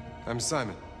Josh. I'm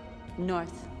Simon.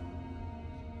 North.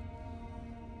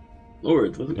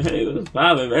 Lord, hey, what's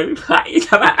poppin', baby?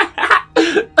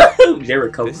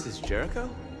 Jericho. This is Jericho?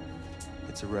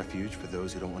 It's a refuge for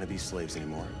those who don't want to be slaves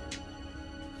anymore.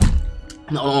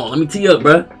 No, let me tee up,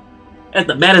 bro. That's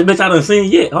the baddest bitch I done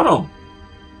seen yet. Hold on.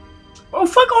 Oh,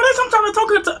 fuck all this. I'm trying to talk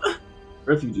to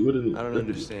refugee. What is it? I don't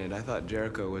understand. I thought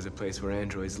Jericho was a place where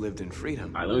androids lived in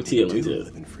freedom. Alright, let me tee up. Let me You tee up.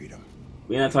 live in freedom.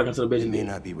 We not talking to the bitch. It may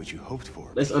not be what you hoped for.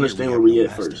 Let's but understand here where we we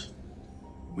have at no master. first.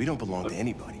 We don't belong to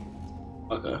anybody.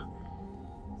 Okay.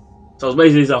 So it's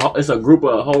basically it's a group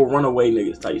of whole runaway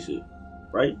niggas type shit,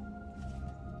 right?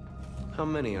 How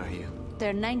many are you?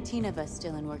 There are 19 of us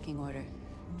still in working order.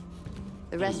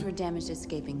 The rest were damaged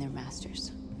escaping their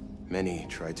masters. Many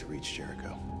tried to reach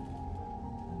Jericho.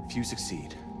 Few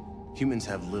succeed. Humans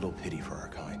have little pity for our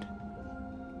kind.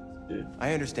 Yeah.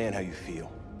 I understand how you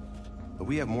feel, but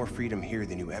we have more freedom here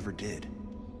than you ever did.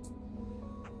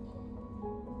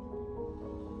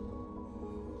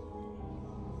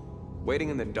 Waiting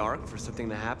in the dark for something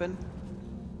to happen?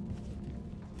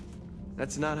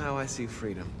 That's not how I see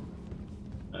freedom.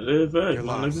 That is fact, You're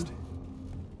my nigga. lost.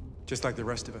 Just like the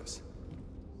rest of us.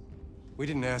 We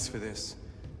didn't ask for this.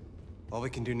 All we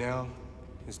can do now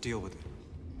is deal with it.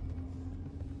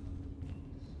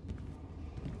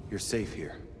 You're safe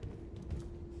here.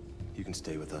 You can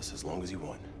stay with us as long as you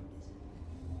want.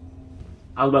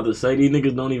 I was about to say these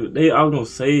niggas don't even. I was gonna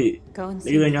say it. Go and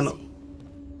see Niggas ain't got no. Lucy.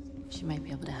 She might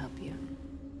be able to help you.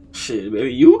 Shit,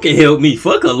 baby, you can help me.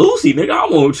 Fuck a Lucy, nigga. I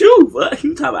want you. Fuck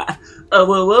you talking about.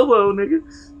 Whoa, nigga.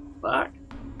 Fuck.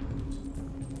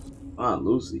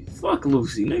 Lucy. Fuck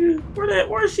Lucy, nigga.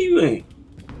 Where she went?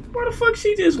 Where the fuck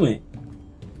she just went?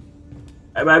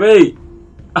 Hey, baby.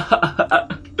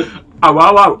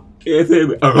 Wow. Can't say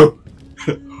me.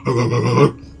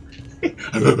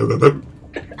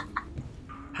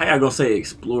 How y'all gonna say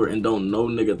explore and don't know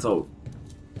nigga talk?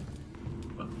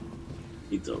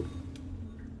 He told.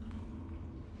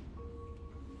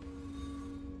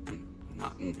 I'm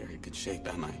not in very good shape,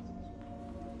 am I?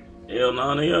 Hell no,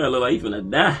 nigga. I look like you finna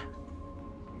die.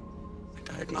 My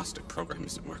diagnostic program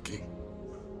isn't working.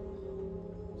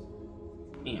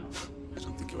 Damn. I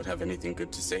don't think you would have anything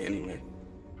good to say anyway.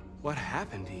 What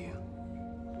happened to you?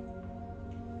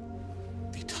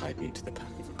 They tied me to the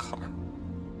back of a car.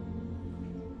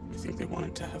 I think they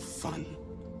wanted to have fun.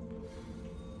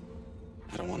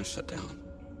 I don't want to shut down.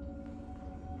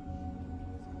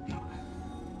 No,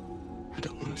 I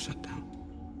don't want to shut down.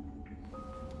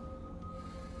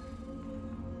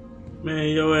 Man,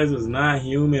 your ass is not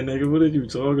human, nigga. What are you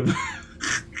talking about?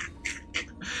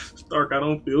 Stark, I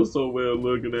don't feel so well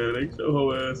looking at it. Get your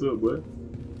whole ass up, boy.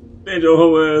 Stand your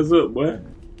whole ass up, boy.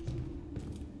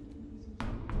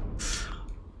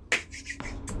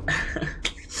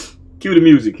 Cue the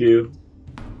music, Kill.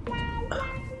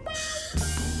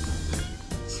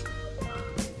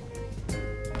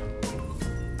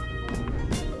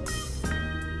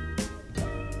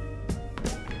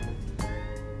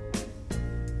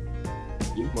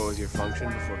 What was your function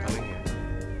before coming here?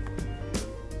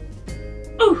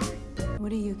 Ooh. What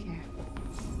do you care?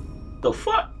 The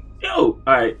fuck? Yo,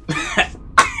 alright.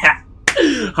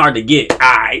 Hard to get.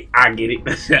 Alright, I get it.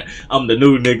 I'm the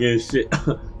new nigga and shit.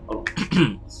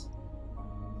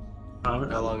 How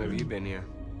long have you been here?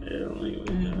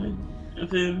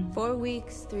 4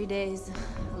 weeks, 3 days,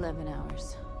 11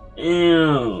 hours.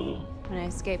 Damn. When I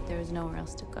escaped, there was nowhere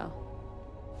else to go.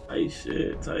 Tight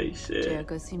shit.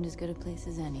 Jericho seemed as good a place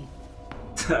as any.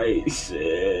 Tight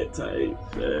shit. Like,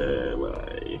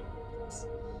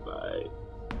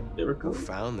 Who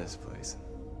found this place?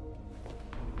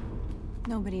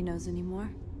 Nobody knows anymore.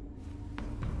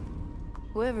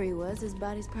 Whoever he was, his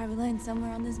body's probably lying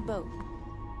somewhere on this boat.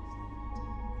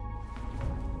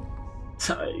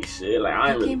 Tight shit. Like,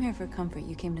 I You ain't came here for comfort.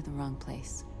 You came to the wrong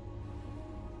place.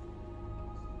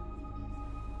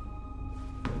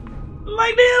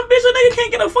 like, damn, bitch, a nigga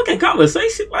can't get a fucking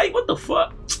conversation. Like, what the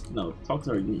fuck? No, talk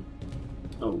to her again.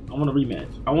 No, I want a rematch.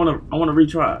 I want to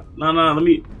retry. No, let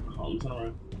me. Hold on, turn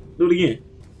around. Do it again.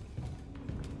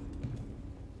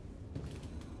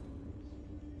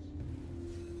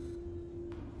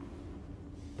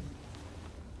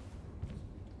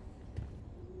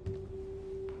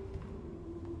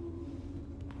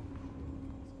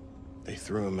 They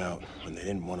threw him out when they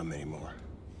didn't want him anymore.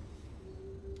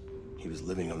 He was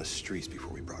living on the streets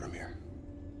before we brought him here.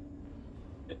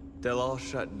 They'll all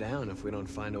shut down if we don't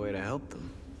find a way to help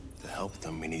them. To help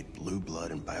them, we need blue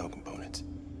blood and biocomponents.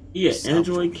 Yeah,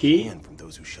 Android key. From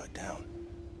those who shut down.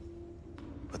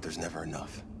 But there's never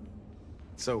enough.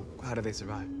 So, how do they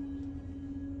survive?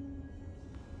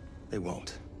 They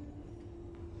won't.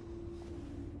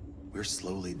 We're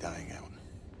slowly dying out.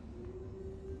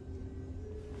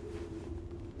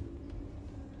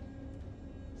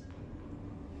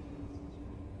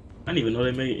 I didn't even know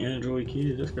they made Android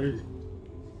kids. That's crazy.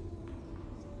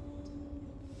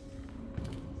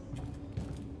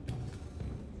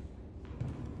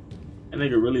 That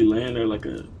nigga really laying there like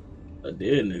a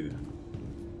dead nigga.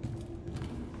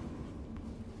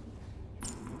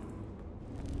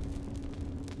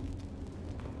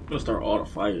 I'm gonna start all the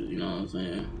fires, you know what I'm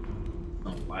saying?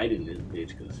 I'm lighting this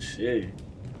bitch, cause shit.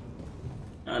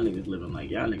 Y'all niggas living like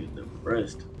y'all niggas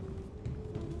depressed.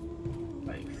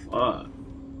 Like, fuck.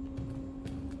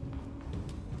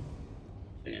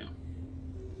 Damn.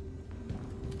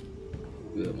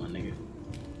 Good, my nigga. You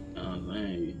know what I'm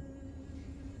saying?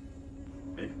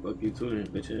 Hey, fuck you too then,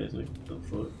 bitch ass nigga. The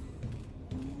fuck?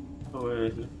 Oh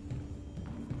ass nigga.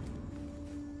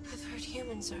 I've heard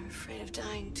humans are afraid of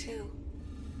dying too.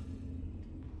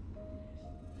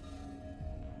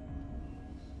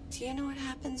 Do you know what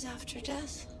happens after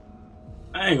death?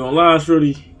 I ain't gonna lie,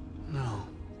 Shorty. No.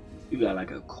 You got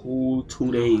like a cool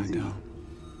 2 days. I don't.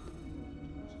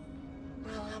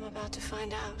 Well, I'm about to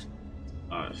find out.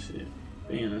 Oh shit.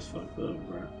 Damn, that's fucked up,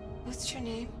 bro. What's your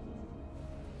name?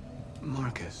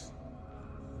 Marcus.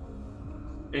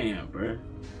 Damn, bro.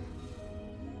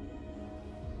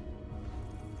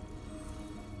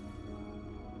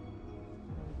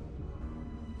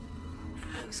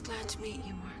 I was glad to meet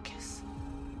you, Marcus.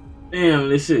 Damn,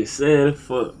 this shit sad as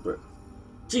fuck, bro.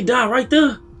 She died right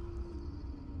there.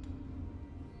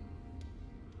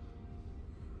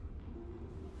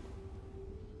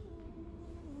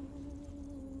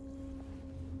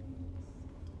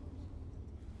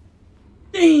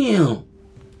 Damn.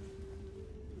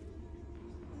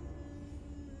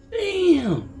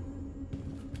 Damn.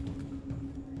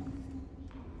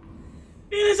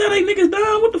 Man, that's how they niggas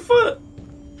dying? What the fuck?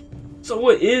 So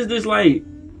what is this, like,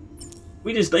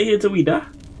 we just stay here till we die?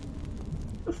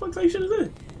 What the fuck type shit is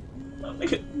that? Oh,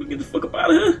 nigga, we get the fuck up out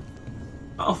of here.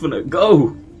 I'm finna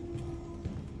go.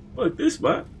 Fuck this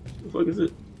spot. What the fuck is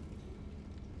it?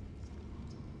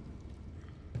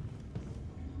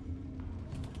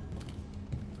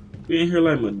 We in here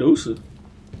like Medusa.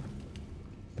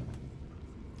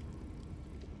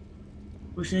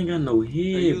 But she ain't got no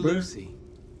head, bro. Lucy?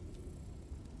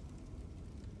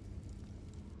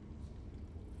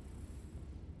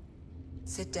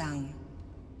 Sit down.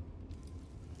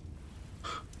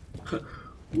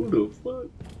 Who the fuck?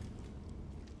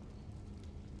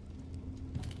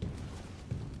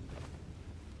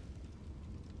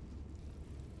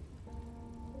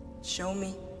 Show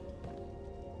me.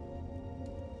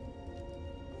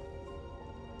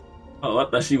 Oh, I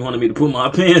thought she wanted me to put my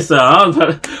pants out.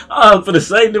 I was for the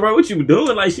sake of, bro, what you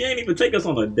doing? Like, she ain't even take us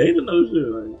on a date or no shit.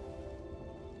 Like,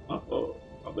 my fault.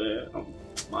 My bad.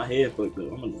 My head fucked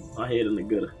up. My head in the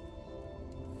gutter.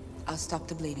 I'll stop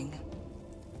the bleeding.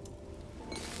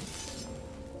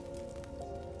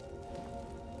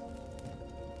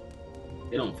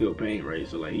 They don't feel pain, right?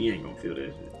 So, like, he ain't gonna feel that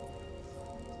shit.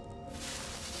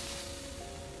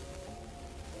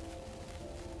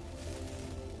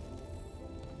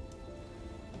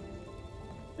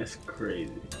 That's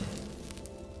crazy.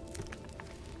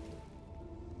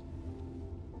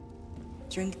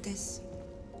 Drink this.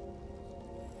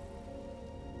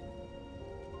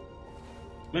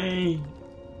 Man.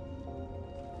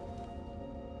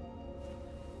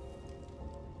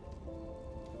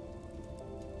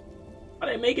 Why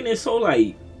they making it so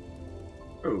like,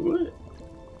 bro, what?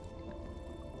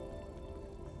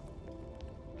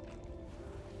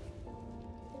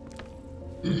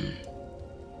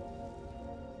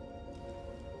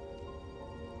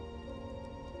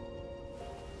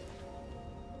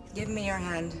 Give me your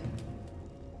hand.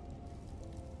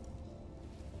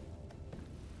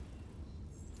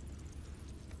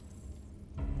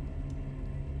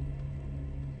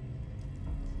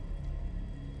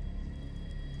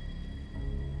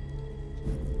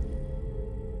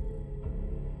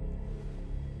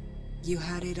 You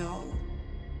had it all,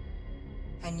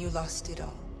 and you lost it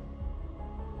all.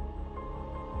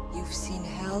 You've seen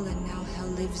hell, and now hell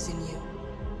lives in you.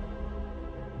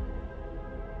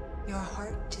 Your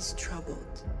heart is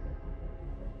troubled.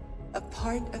 A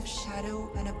part of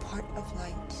shadow and a part of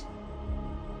light.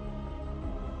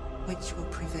 Which will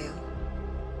prevail?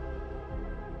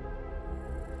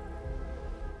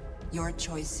 Your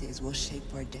choices will shape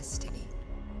our destiny.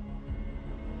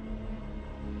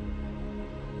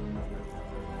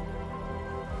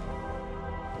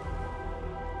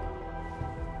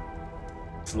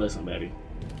 Listen, baby.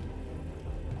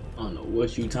 I don't know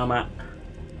what you talking about.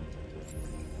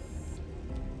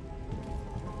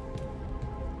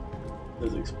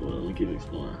 Let's explore. Let me keep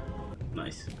exploring.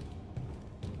 Nice.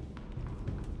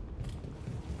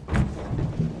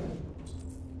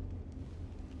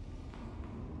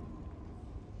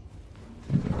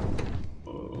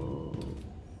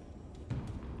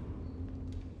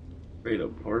 Trade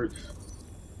up parts.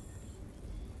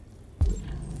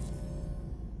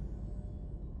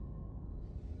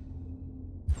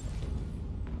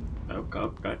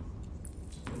 Okay.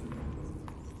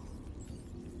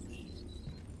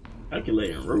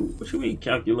 Calculating route. What you mean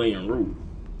calculating route?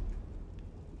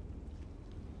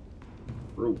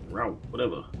 Route,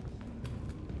 whatever.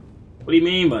 What do you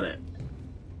mean by that?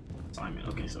 Assignment.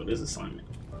 Okay, so this is assignment.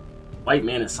 White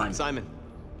man assignment. Simon.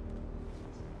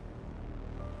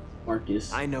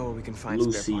 Marcus. I know where we can find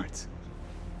Lucy. spare parts.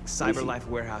 CyberLife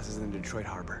Warehouse is in the Detroit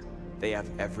Harbor. They have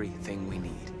everything we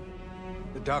need.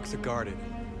 The docks are guarded.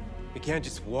 We can't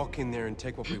just walk in there and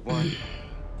take what we want.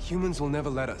 Humans will never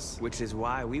let us. Which is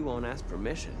why we won't ask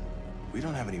permission. We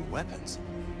don't have any weapons.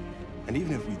 And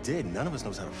even if we did, none of us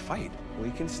knows how to fight.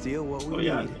 We can steal what we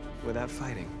need without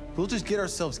fighting. We'll just get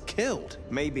ourselves killed.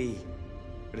 Maybe.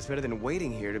 But it's better than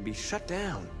waiting here to be shut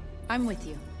down. I'm with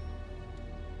you.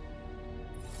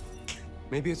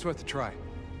 Maybe it's worth a try.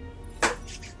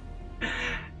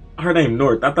 Her name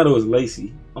North. I thought it was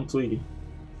Lacey. I'm tweaking.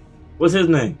 What's his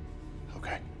name?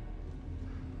 Okay.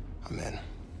 I'm in.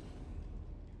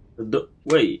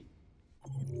 Wait.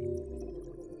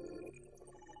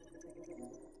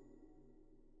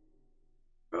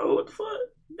 Bro, what the fuck?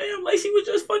 Damn, Lacey was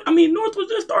just fuck. I mean, North was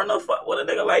just starting to fuck with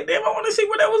a nigga. Like, damn, I want to see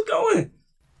where that was going.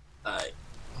 Alright.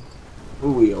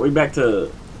 Who we are? We back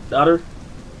to daughter?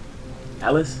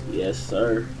 Alice? Yes,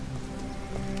 sir.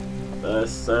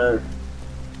 Yes, sir.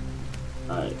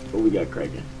 Alright, what we got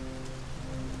cracking?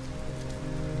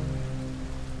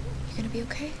 You gonna be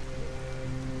okay?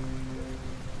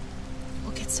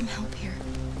 We'll get some help here.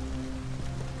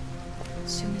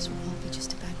 Soon this will all be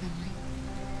just a bad memory.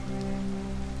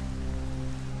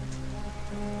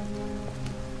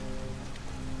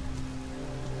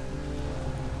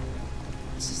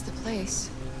 This is the place.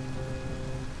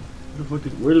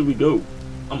 Where did we go?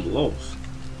 I'm lost.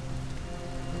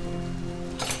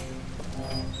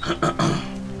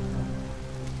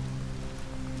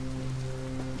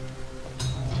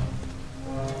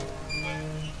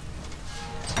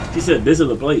 She said this is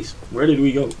the place. Where did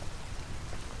we go?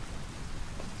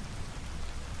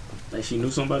 Like she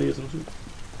knew somebody or something?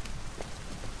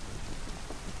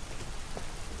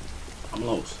 I'm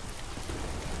lost.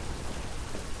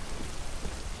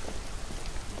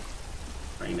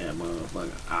 Bring that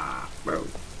motherfucker. Ah, bro.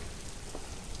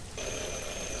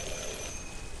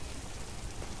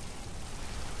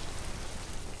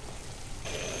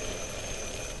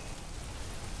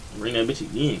 Bring that bitch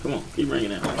again. Come on, keep bringing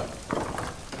that.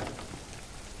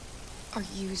 Are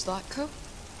you Zlatko?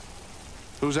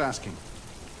 Who's asking?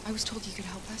 I was told you could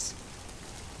help us.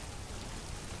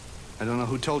 I don't know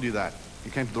who told you that.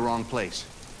 You came to the wrong place.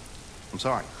 I'm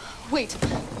sorry. Wait.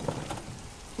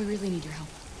 We really need your help.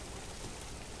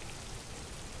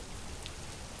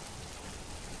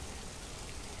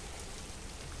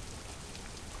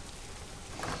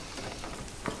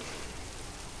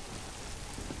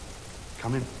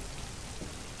 Come in.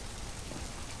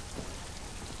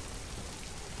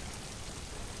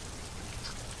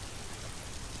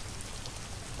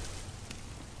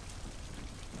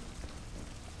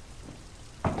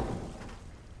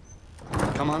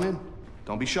 Come on in.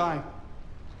 Don't be shy.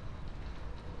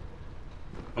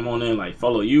 Come on in, like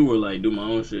follow you or like do my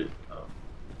own shit.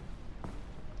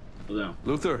 Go down.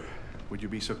 Luther, would you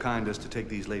be so kind as to take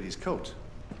these ladies' coats?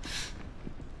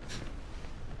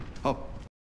 Oh.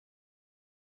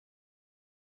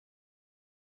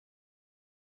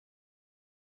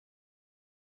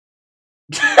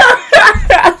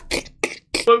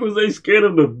 Fuck was they scared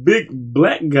of the big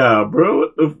black guy, bro?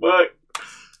 What the fuck?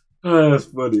 Oh, that's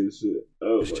funny as shit.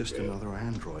 Oh, it's just another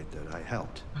android that I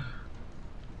helped.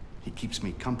 He keeps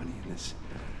me company in this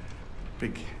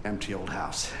big, empty old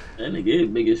house. That nigga is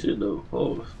big as shit, though.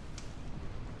 Oh.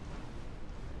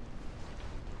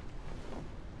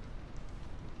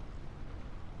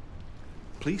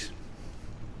 Please.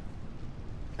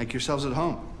 Make yourselves at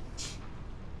home.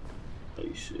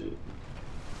 Holy shit.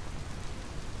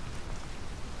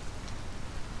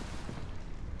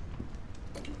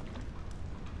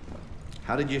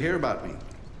 How did you hear about me?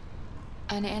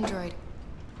 An android.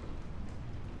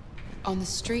 On the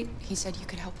street, he said you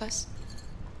could help us.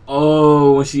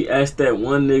 Oh, when she asked that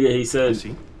one nigga, he said,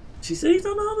 she said he's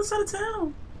on the other side of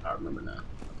town. I remember now.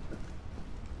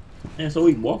 And so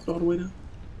he walked all the way down.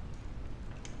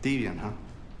 Deviant, huh?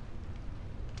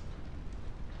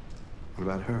 What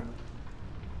about her?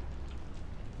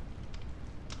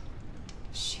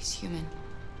 She's human.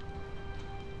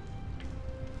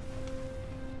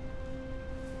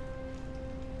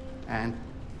 And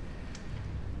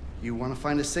you want to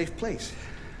find a safe place.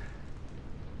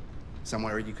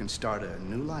 Somewhere you can start a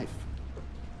new life.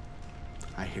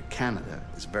 I hear Canada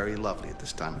is very lovely at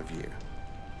this time of year.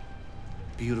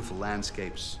 Beautiful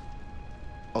landscapes,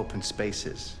 open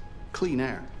spaces, clean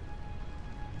air,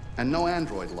 and no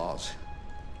android laws.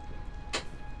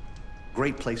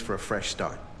 Great place for a fresh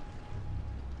start.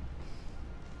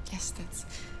 Yes,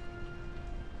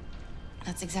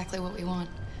 that's exactly what we want.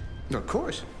 Of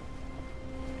course.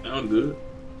 I'm good.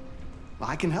 Well,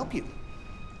 I can help you.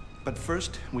 But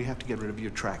first, we have to get rid of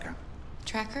your tracker.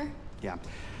 Tracker? Yeah.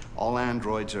 All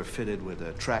androids are fitted with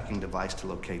a tracking device to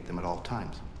locate them at all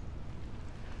times.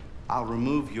 I'll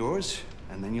remove yours,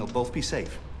 and then you'll both be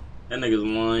safe. That nigga's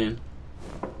lying.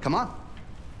 Come on.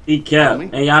 He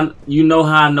kept. And y'all, you know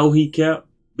how I know he kept?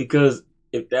 Because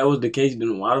if that was the case,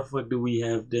 then why the fuck do we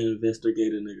have to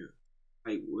investigate a nigga?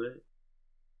 Like, what?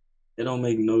 It don't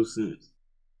make no sense.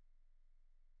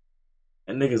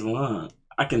 That nigga's lying.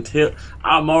 I can tell.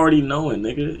 I'm already knowing,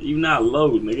 nigga. You not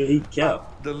low, nigga. He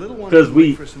kept. The little one because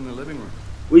wait for us in the living room.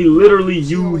 We literally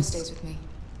She always used. stays with me.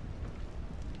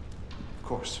 Of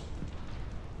course.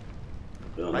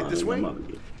 Hell Right nah, this nigga, way. I'm about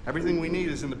to get- Everything we need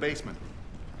is in the basement.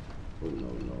 Oh no,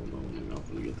 nigga. I'm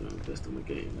finna get to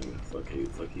investigate, nigga. Fuck he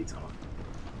talking about.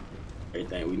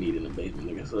 Everything we need in the basement,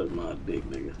 nigga. Suck my dick,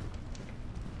 nigga.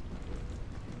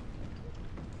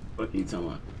 Fuck you talking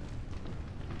about.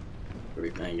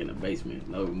 Everything in the basement.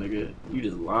 No, nigga. You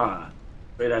just lied.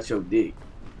 Straight out your dick.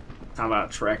 Talking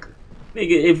about tracker.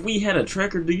 Nigga, if we had a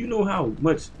tracker, do you know how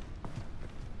much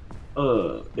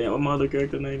damn, what my other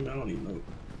character name? I don't even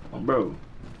know. Bro.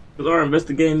 Cause our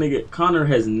investigating nigga Connor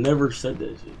has never said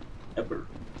that shit. Ever.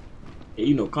 And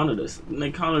you know Connor does.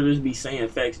 Nigga Connor just be saying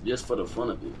facts just for the fun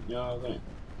of it. You know what I'm saying?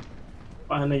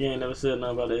 Why nigga ain't never said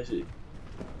nothing about that shit?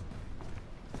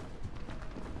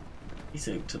 He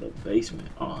said to the basement.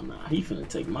 Oh nah, he finna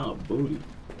take my booty.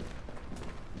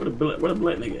 Where the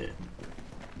black nigga at?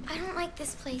 I don't like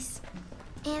this place.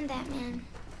 And that man.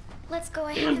 Let's go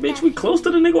ahead. Damn, bitch, we close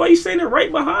to the nigga. Why you saying it right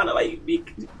behind it? Like, be...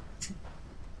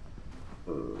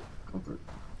 comfort.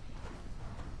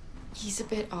 He's a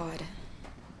bit odd,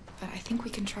 but I think we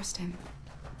can trust him.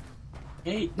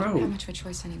 Hey, We bro. don't have much of a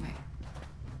choice anyway.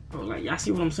 Bro, like, y'all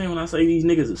see what I'm saying when I say these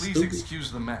niggas are Please stupid?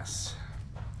 excuse the mess.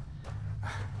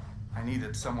 I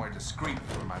needed somewhere discreet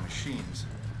for my machines.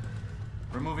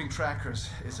 Removing trackers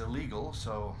is illegal,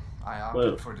 so I opted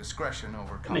Well, for discretion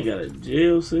over They comfort. got a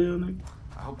jail cell, nigga.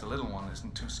 I hope the little one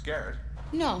isn't too scared.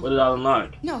 No. What did I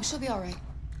unlock? No, she'll be all right.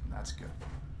 That's good.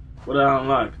 What did I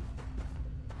unlock?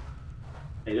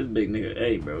 Hey, this big nigga.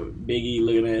 Hey, bro. Big E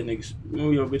looking at niggas.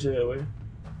 Move your bitch that way.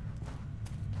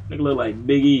 Nigga look like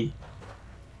Big E.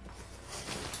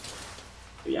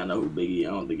 Y'all know who Big E. I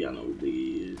don't think y'all know who Big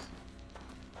E is.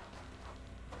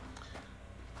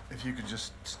 If you could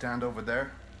just stand over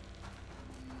there.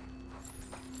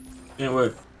 And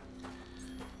where?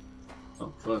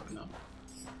 Oh, fuck no.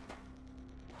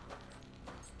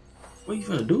 What you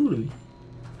finna do to me?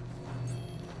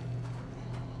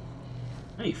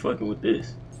 I ain't fucking with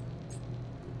this.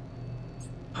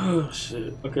 Oh,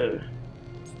 shit. Okay.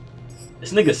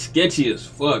 This nigga sketchy as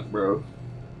fuck, bro.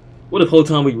 What if whole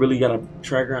time we really got a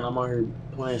tracker and I'm out here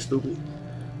playing stupid?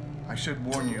 I should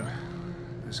warn you,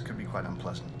 this could be quite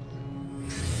unpleasant.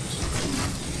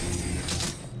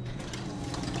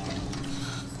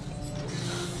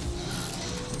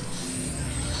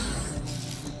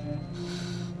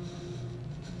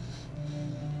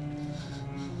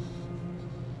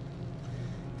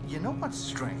 You know what's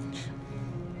strange?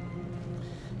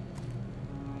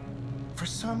 For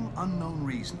some unknown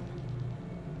reason,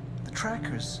 the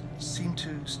trackers seem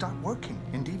to stop working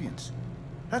in Deviants.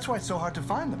 That's why it's so hard to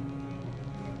find them.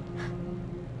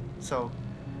 So,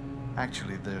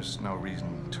 actually, there's no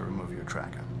reason to remove your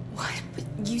tracker. What? But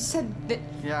you said that...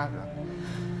 Yeah,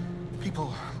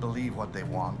 people believe what they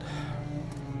want.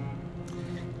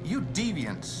 You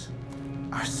Deviants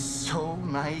are so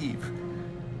naive.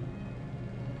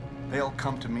 They'll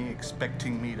come to me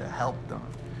expecting me to help them.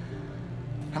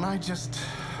 And I just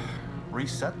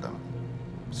reset them,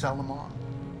 sell them on.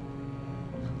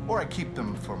 Or I keep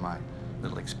them for my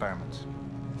little experiments.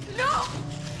 No!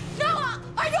 No!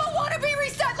 I don't want to be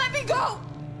reset! Let me go!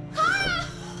 Kara!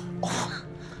 Oh,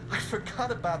 I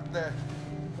forgot about the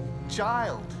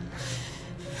child.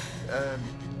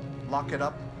 Lock it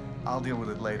up. I'll deal with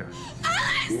it later.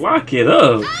 Alice! Lock it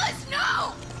up. Alice,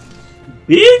 no!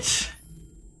 Bitch!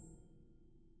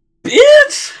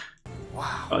 Bitch!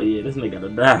 Wow. Oh yeah, this nigga gotta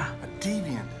die. A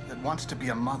deviant that wants to be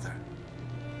a mother.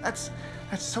 That's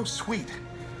so sweet.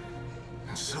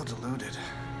 And so deluded.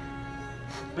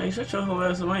 Man, shut your whole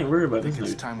ass up. I ain't worried about this nigga.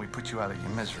 It's time we put you out of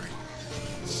your misery.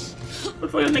 What the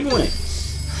fuck that nigga went?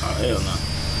 Oh hell no.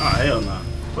 Oh hell no.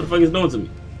 What the fuck is doing to me?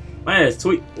 My ass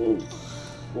tweet. Whoa.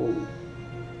 Whoa.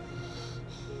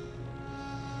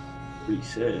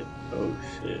 Reset. Oh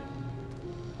shit.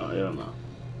 Oh hell no.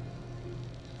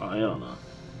 Oh hell no.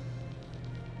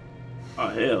 Oh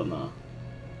hell no.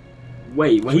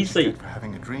 Wait, when he say for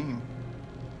having a dream,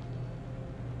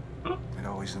 it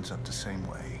always ends up the same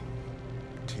way.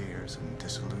 Tears and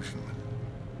disillusionment.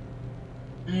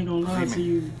 I ain't gonna lie to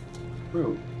you,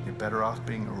 bro. You're better off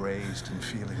being erased and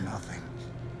feeling nothing.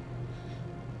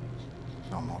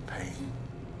 No more pain.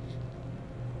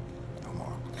 No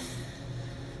more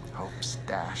hopes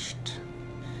dashed.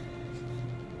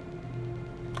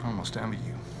 I almost envy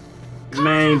you.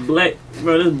 Man, black,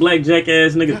 bro, this black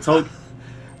jackass nigga talk.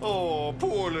 Oh,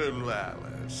 poor little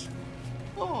Alice.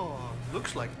 Oh,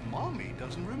 looks like Mommy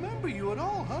doesn't remember you at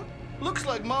all, huh? Looks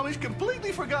like Mommy's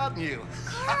completely forgotten you.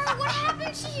 Kara, what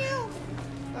happened to you?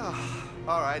 Oh,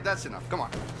 all right, that's enough. Come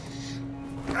on.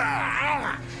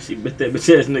 She bit that bitch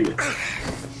ass nigga.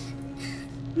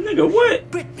 Nigga,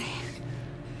 what? Brittany.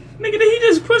 Nigga, did he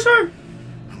just push her?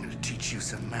 I'm gonna teach you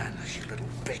some manners, you little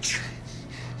bitch.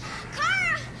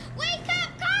 Kara! Wake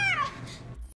up, Kara!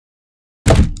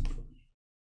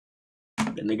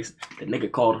 That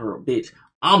nigga called her a bitch.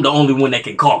 I'm the only one that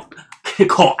can call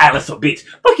Alice a bitch.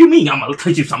 Fuck you mean? I'm gonna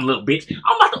touch you some little bitch.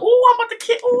 I'm about to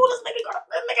kill. Ooh, this nigga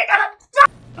got.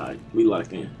 Alright, we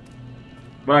locked in.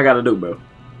 What I gotta do, bro?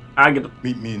 I get to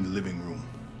meet me in the living room.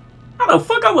 How the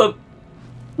fuck I would?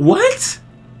 What?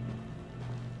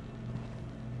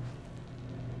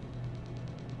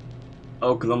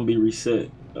 Oh, cause I'm gonna be reset.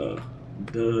 Duh.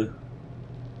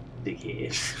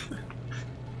 Dickhead.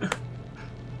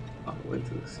 All the way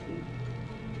to the school.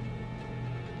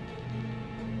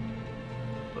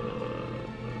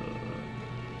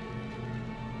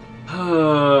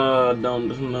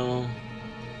 Don't know.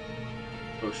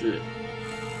 Oh shit.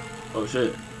 Oh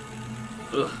shit.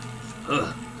 Ugh.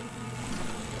 Ugh.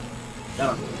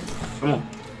 Got him. Come on.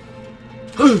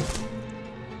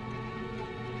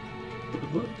 What the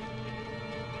fuck?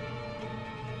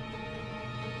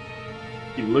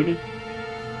 Keep looking.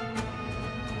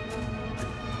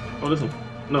 Oh, this one.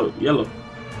 No, yellow.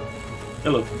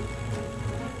 Yellow.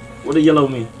 What did yellow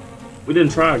mean? We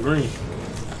didn't try green.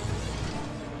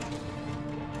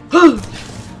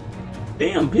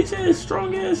 Damn, bitch ass,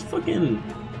 strong ass fucking.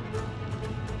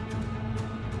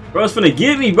 Bro, it's finna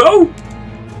get me, bro.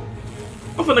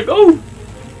 I'm finna go.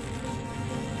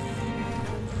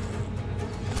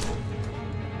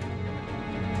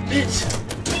 Bitch.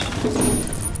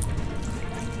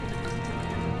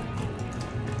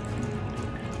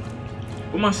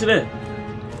 Where my shit at?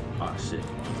 Oh shit.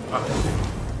 Oh shit.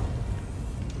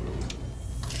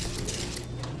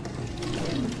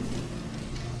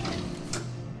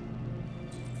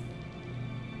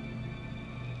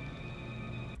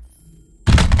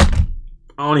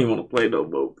 I don't even want to play no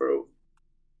more, bro.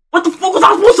 What the fuck was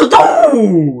I supposed to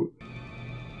do?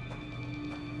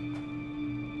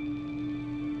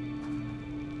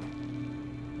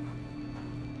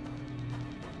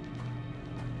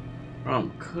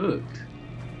 I'm cooked.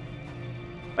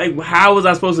 Like, how was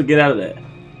I supposed to get out of that?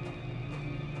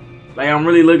 Like, I'm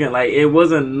really looking. Like, it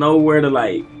wasn't nowhere to,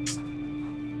 like...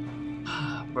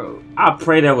 Bro, I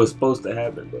pray that was supposed to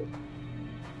happen, bro.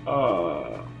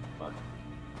 Fuck.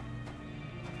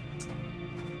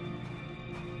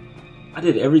 I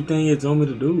did everything it told me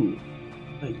to do.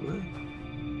 Like, what?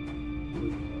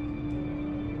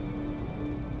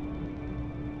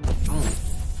 Oh.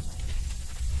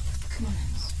 Come on.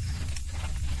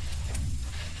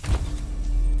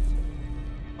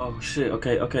 Oh shit,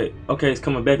 okay, it's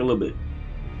coming back a little bit.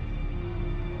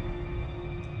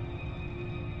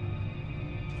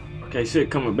 Okay, shit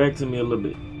coming back to me a little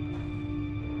bit.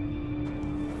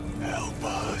 Help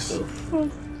us. What the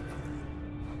fuck?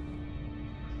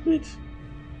 Bitch.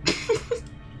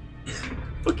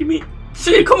 Fuck you mean?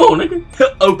 Shit, come on, nigga.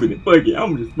 Open it, fuck it.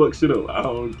 I'm just fuck shit up. I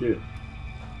don't care.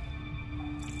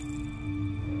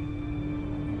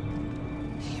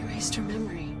 He erased her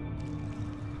memory.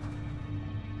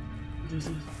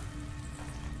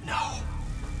 No.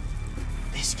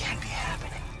 This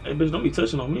Hey, bitch, don't be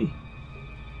touching on me.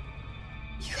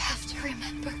 You have to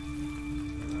remember.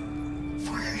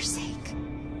 For her sake.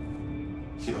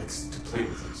 He likes to play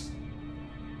with us.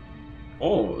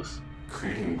 Pause.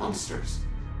 Creating monsters.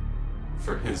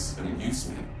 For his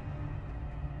amusement.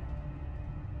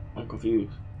 I'm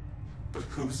confused. But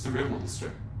who's the real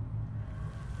monster?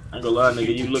 I ain't gonna lie,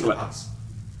 nigga, you look like... us.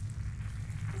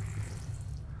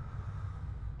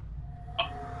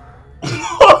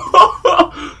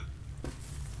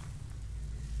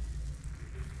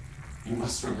 You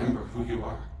must remember who you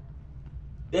are.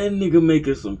 That nigga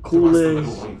making some cool The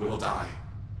little ass. one will die.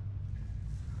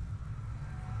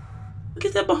 Look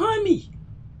at that behind me.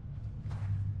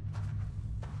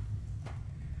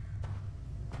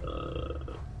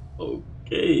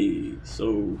 Okay,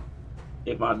 so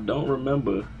if I don't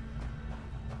remember,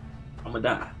 I'ma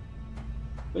die.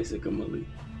 Basically.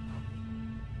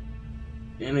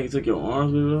 That nigga took your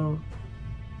arms with it all?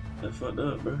 That fucked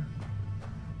up, bro.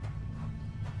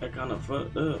 That kinda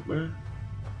fucked up, bro.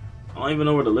 I don't even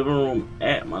know where the living room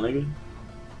at, my nigga.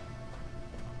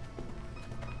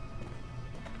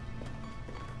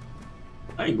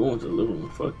 I ain't going to the living room.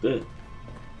 Fuck that.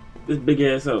 This big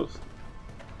ass house.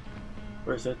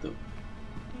 Where's that though?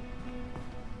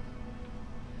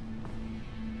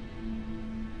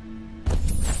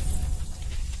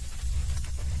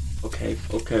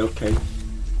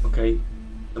 Okay.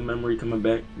 The memory coming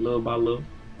back little by little.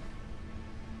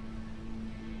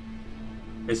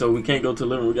 Okay, so we can't go to the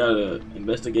living room. We gotta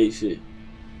investigate shit.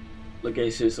 Look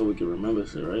at shit so we can remember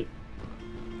shit, right?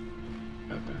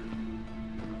 Okay.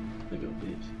 Nigga,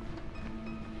 bitch.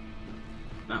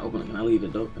 Can I open it? Can I leave the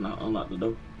door? Can I unlock the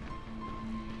door?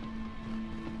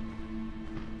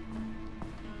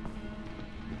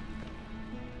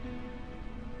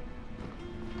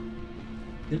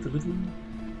 Is that the living room?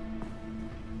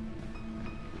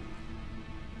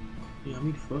 Yeah, I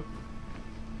mean, fuck.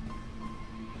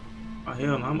 Oh,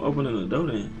 hell no, I'm opening the door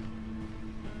then.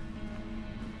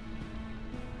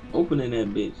 Opening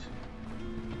that bitch.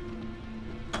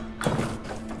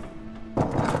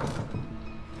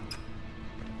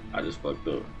 I just fucked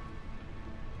up.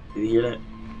 Did he hear that?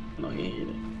 No, he ain't hear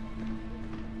that.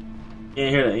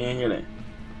 He ain't hear that.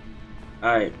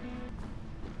 Alright.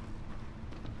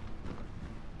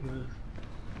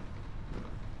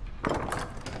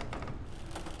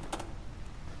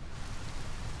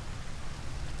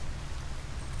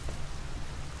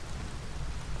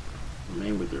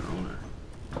 Remain with your owner.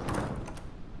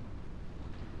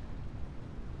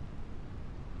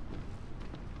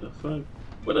 The fuck?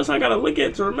 What else I gotta look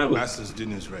at to remember? Master's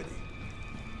dinner's ready.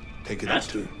 Take it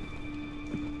Master. up.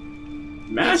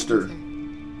 Master?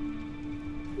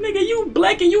 Nigga, you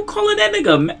black and you calling that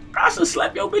nigga I should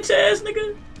slap your bitch ass,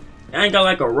 nigga. I ain't got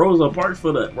like a Rosa Parks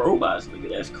for the robots, nigga.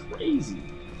 That's crazy.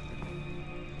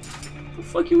 The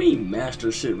fuck you mean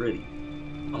master shit ready?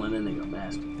 Calling that nigga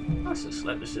master. I should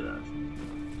slap the shit out of you.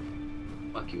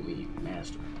 Fuck you mean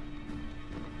master.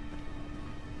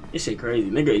 This shit crazy.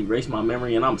 Nigga erased my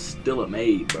memory and I'm still a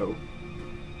maid, bro.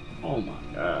 Oh my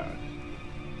god.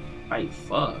 Like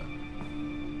fuck.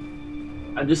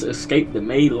 I just escaped the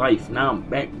maid life. Now I'm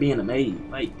back being a maid.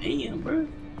 Like damn, bro.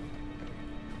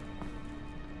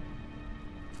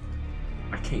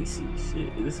 I can't see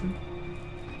shit. Is this me?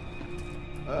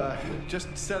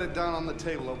 Just set it down on the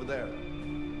table over there.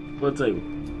 What table?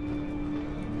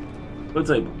 What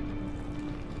table?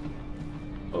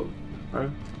 Oh,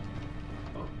 alright.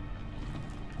 Oh.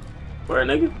 Where,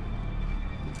 nigga?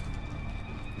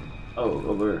 Oh,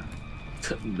 over there.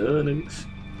 Duh, nigga.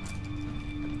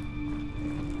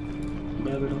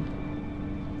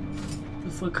 What the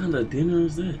fuck kind of dinner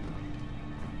is that?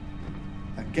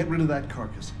 Get rid of that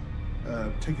carcass.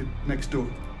 Take it next door.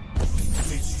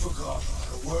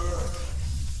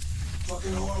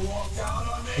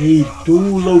 He do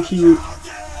low key.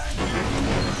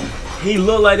 He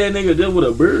look like that nigga just with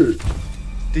a bird.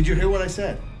 Did you hear what I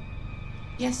said?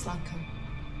 Yes, Lanka.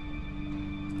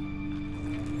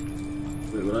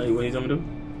 Wait, what are you telling me to do?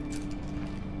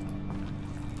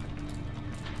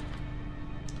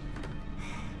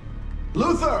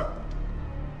 Luther!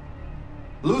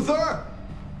 Luther!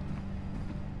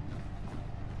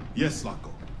 Yes,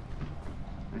 Laco.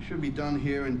 I should be done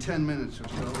here in 10 minutes or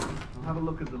so. I'll have a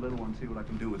look at the little one, see what I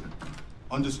can do with it.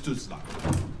 Understood,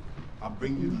 Laco. I'll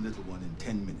bring you the little one in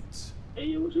 10 minutes.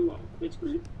 Hey, what you want? Bitch,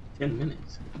 10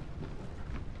 minutes.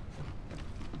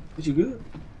 But you good?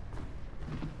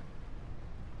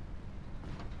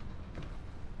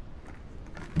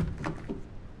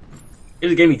 It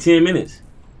just gave me 10 minutes.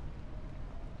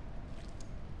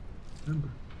 Remember.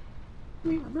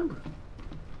 We remember.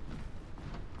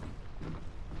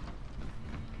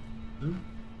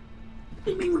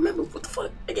 They made me remember. What the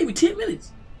fuck? They gave me 10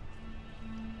 minutes.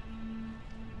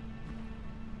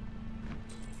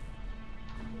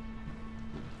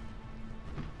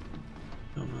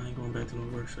 No, I ain't going back to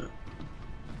no workshop.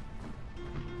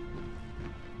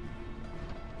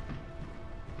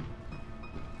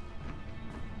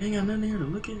 Ain't got nothing here to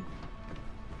look at.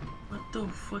 What the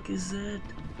fuck is that?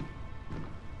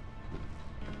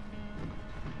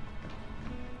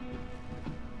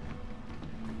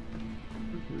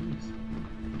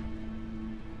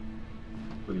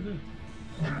 Look at that.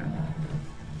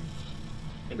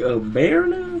 Nigga, a bear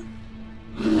now?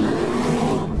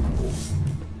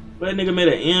 That nigga made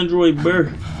an android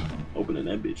bear. Opening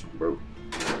that bitch, bro.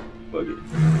 Fuck it.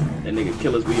 That nigga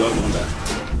kill us, we all gonna die.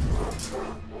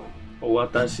 Oh, I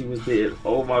thought she was dead.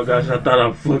 Oh my gosh, I thought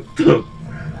I fucked up.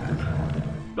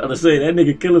 About to say, that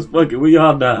nigga kill us, fuck it, we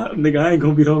all die. Nigga, I ain't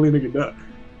gonna be the only nigga die.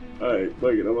 Alright,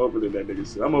 fuck it, I'm opening that nigga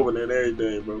shit. I'm opening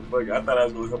everything, bro. Fuck it, I thought I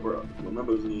was gonna help her out.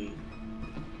 Remember, it was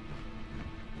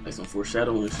like some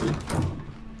foreshadowing shit.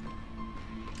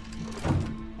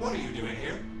 What are you doing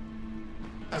here?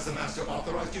 Has the Master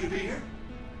authorized you to be here?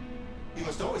 You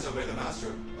must always obey the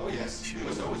Master. Oh yes, you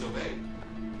must always obey.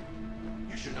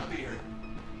 You should not be here.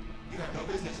 You have no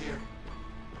business here.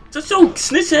 Just your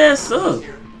snitch ass up.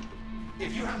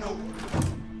 If you have no...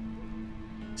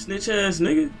 Snitch ass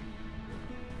nigga.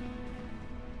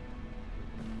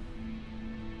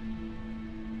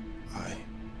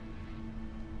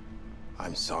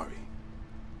 I'm sorry.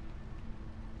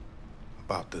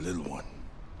 About the little one.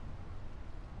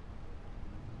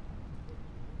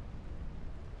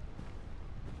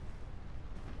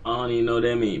 I don't even know what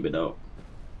that mean, but though.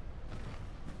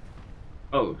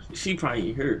 Oh, she probably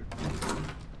ain't here.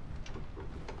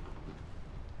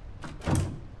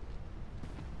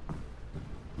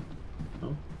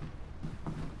 Oh.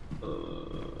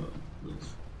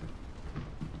 Let's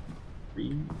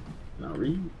read. Not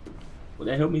read. Will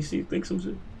that help me see? Think some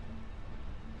shit?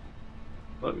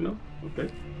 Fuck no. Okay.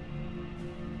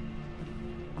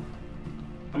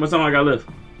 How much time I got left?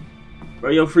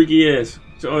 Bro, your freaky ass.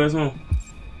 Show your ass home.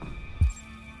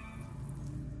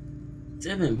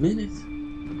 7 minutes?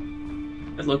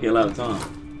 That's looking a lot of time.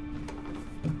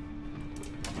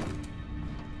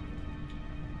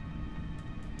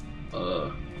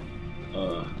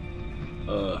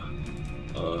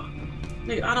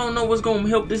 Nigga, I don't know what's gonna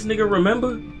help this nigga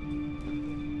remember.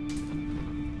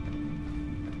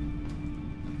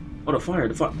 Oh, the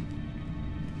fire.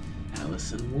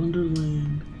 Alice in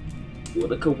Wonderland.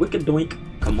 What a wicked doink.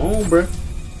 Come on, bruh.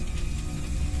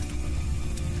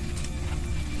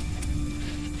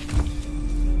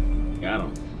 Got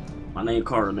him. My name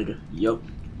Carter, nigga. Yup.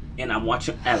 And I'm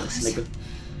watching Alice, nigga.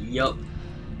 Yup.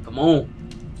 Come on.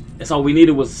 That's all we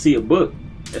needed was to see a book.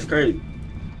 That's crazy.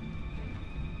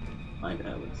 Find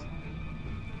Alice.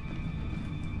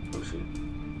 Oh shit.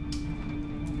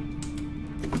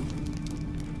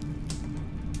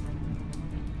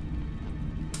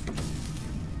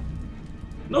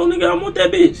 No, nigga, I want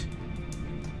that bitch.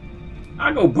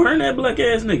 I go burn that black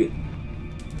ass nigga.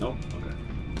 No? Okay.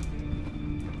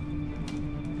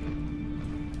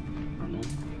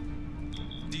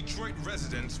 Detroit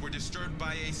residents were disturbed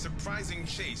by a surprising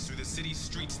chase through the city's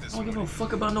streets this morning. I don't give a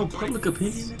fuck about no public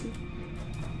opinion, nigga.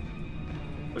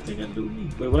 What they gotta do with me?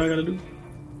 Wait, what I gotta do?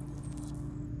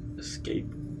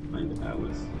 Escape. Find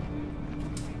Alice.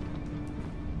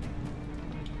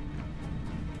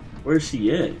 Where's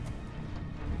she at?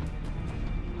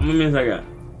 How many minutes I got?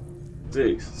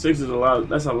 6. 6 is a lot.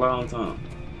 That's a long time.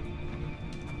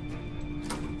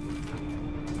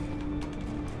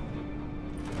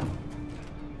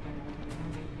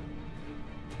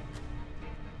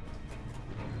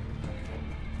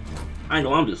 I ain't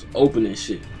gonna, I'm just opening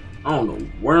shit. I don't know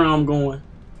where I'm going,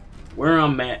 where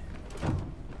I'm at.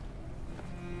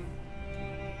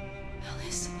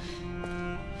 Alice.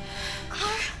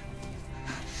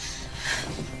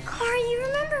 Car, you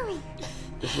remember me?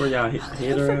 This where y'all hit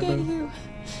her at, bro? You.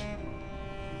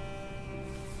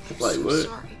 Like so what?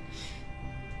 Sorry.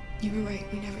 You were right.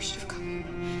 We never should have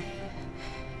come.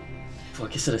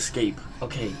 Fuck, it's an escape.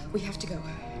 Okay. We have to go.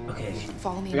 Okay.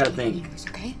 Follow me. I gotta think.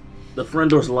 Okay. The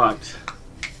front door's locked.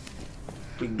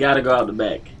 We gotta go out the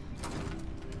back.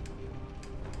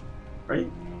 Right?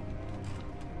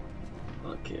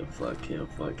 Fuck him.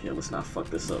 Let's not fuck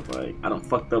this up, alright? I done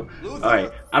fucked up.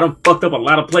 Alright, I done fucked up a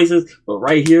lot of places, but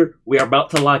right here, we are about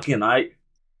to lock in, alright?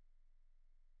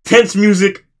 Tense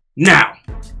music, now!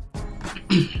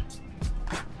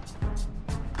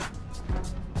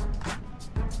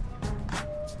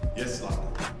 Yes, Zako.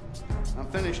 I'm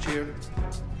finished here.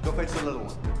 Go fetch the little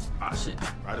one. Ah, shit.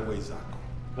 Right away, Zako.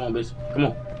 Come on, bitch. Come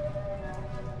on.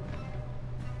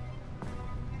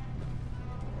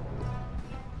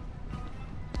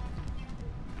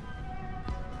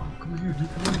 Come here,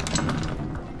 nigga.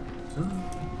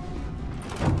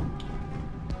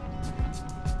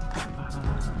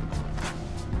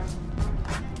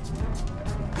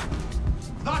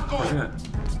 Not gone. Yeah.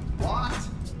 What?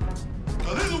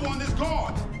 The little one is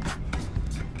gone.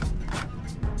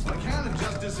 Well, it can't have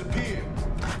just disappeared.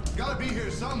 It's gotta be here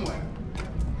somewhere.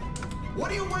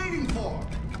 What are you waiting for?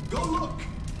 Go look.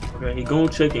 Okay, he gonna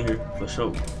check in here for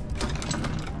sure.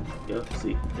 Yep,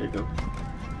 see, there you go.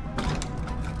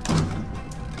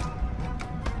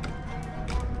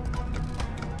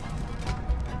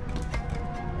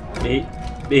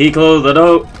 Did he close the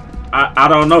door? I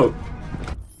don't know.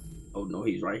 Oh no,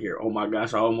 he's right here. Oh my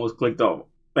gosh, I almost clicked off.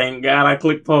 Thank God I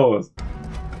clicked pause.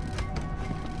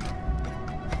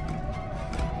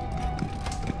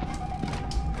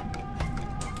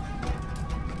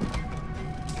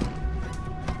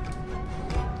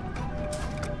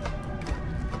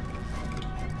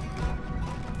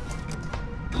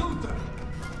 Luther,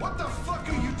 what the fuck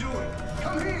are you doing?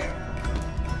 Come here.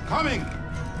 Coming.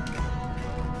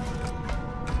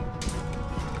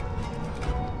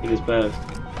 He just passed.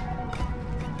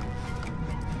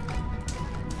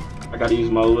 I gotta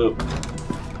use my lip.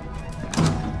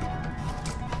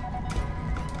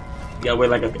 You gotta wait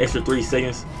like an extra 3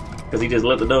 seconds because he just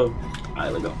left the door.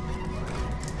 Alright, let's go.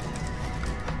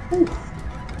 Whew.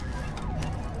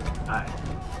 Alright.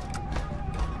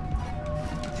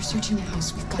 They're searching the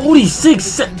house. We've got 46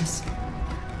 seconds.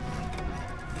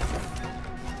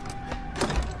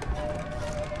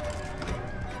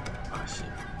 Oh shit.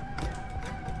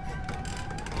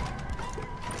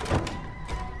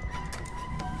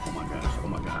 Oh my gosh, oh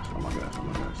my gosh, oh my gosh, oh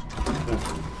my gosh.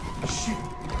 Shit.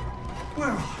 Where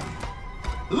are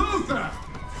you? Luther!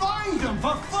 Find him,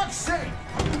 for fuck's sake!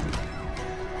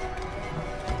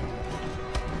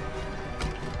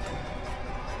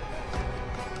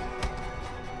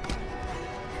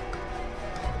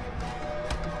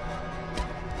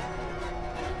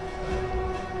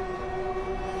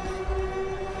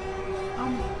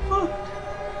 I'm fucked.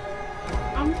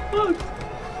 I'm fucked.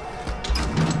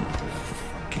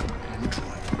 Fucking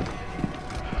android.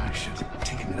 I should have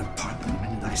taken it apart the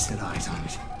minute I set eyes on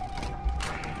it.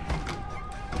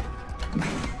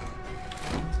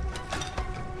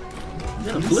 Is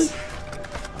that a flick?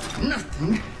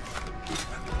 Nothing.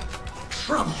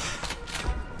 Trouble.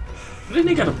 Then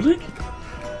they got a blick?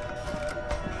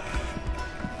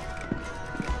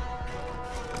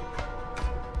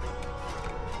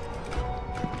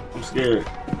 I'm scared.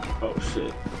 Oh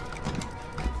shit.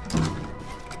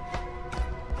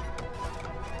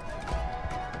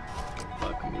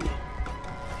 Fuck me.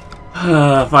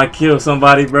 If I kill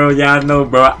somebody, bro, yeah, I know,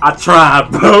 bro. I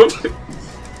tried, bro.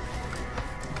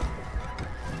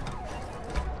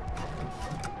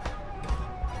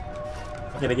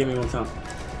 Okay, they give me one time.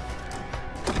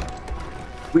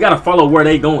 We gotta follow where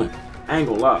they going. I ain't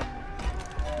gonna lie.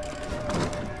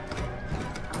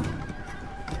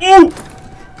 Ew!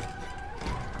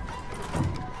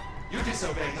 You're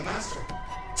disobeying the master.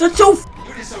 Shut your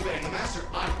You're disobeying the master.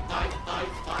 I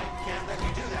can't let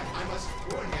you do that. I must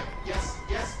warn him. Yes,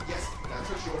 yes, yes. That's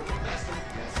for sure. Master,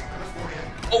 yes, I must warn him.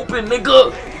 Open,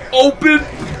 nigga! Open!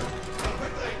 Come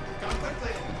quickly. Come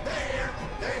quickly. They're here.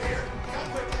 They're here. Come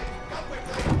quickly. Come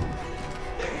quickly.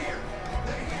 They're here.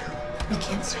 They're here. We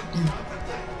can't stop them.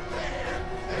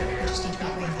 We just need to be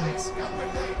brave, Alex.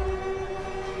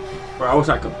 Bro, I wish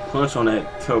I could punch on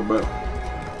that toe, bro.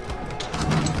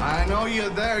 I know you're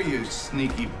there, you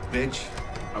sneaky bitch.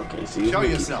 Okay, see. Show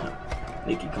yourself.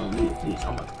 Nikki, come here, please.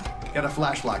 I'm about to... Get a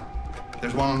flashlight.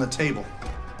 There's one on the table.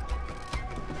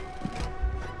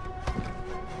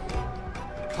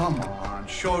 Come on,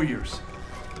 show yourself.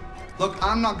 Look,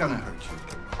 I'm not gonna hurt you.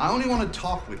 I only want to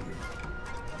talk with you.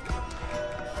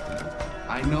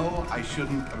 I know I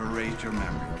shouldn't have erased your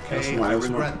memory, okay? I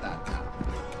regret that now.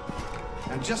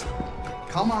 Now just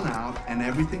come on out and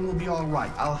everything will be all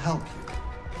right. I'll help you.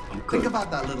 I'm good. Think about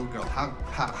that little girl.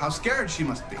 How scared she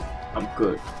must be. I'm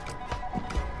good.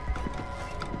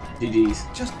 GG's.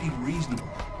 Just be reasonable.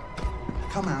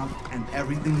 Come out and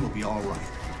everything will be all right.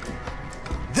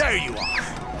 There you are.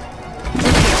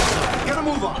 Get a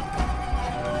move on.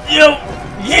 Yo!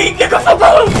 Yeet! Nigga, fuck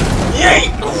out! Yeet!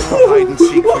 Hide and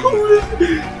seek for you.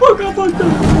 Fuck up, fuck up.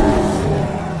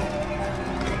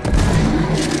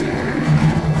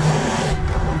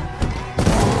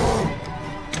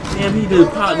 Damn, he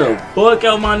just popped the fuck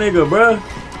out my nigga, bruh.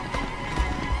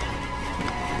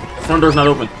 The front door's not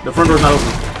open. The front door's not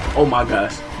open. Oh my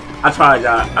gosh. I tried,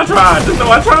 y'all. I tried. Just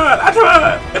know I tried. I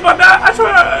tried. If I die, I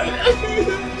tried.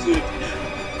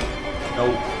 No,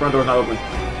 front door's not open.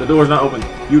 The door's not open.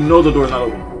 You know the door's not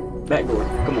open. Back door.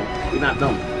 Come on. We're not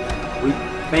dumb.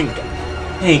 Thank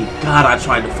God I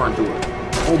tried the front door.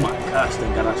 Oh my gosh,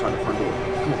 thank God I tried the front door.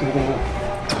 Come on.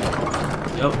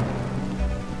 Yep.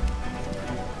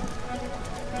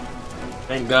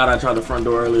 Thank God I tried the front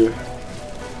door earlier.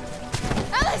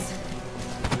 Alice!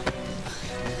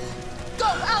 Go,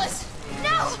 Alice!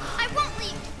 No, I won't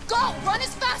leave. Go! Run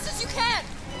as fast as you can!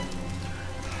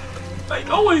 Like,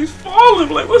 always falling.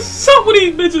 Like, what's up with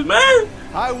these bitches, man?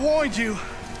 I warned you.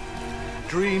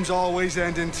 Dreams always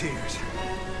end in tears.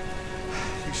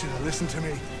 You should have listened to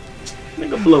me.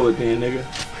 Nigga, blow it then, nigga.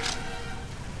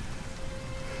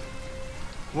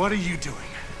 What are you doing?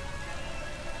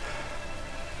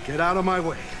 Get out of my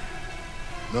way.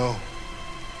 No.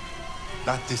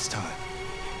 Not this time.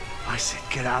 I said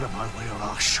get out of my way or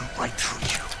I'll shoot right through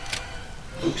you.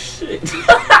 Oh, shit.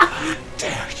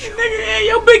 Dare you. Nigga, yeah,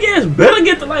 your big ass better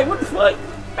get the light. What the fuck?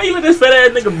 How you let this fat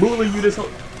ass nigga bully you this whole...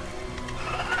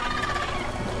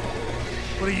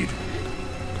 What are you doing?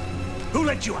 Who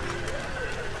let you out?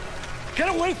 Get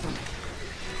away from me!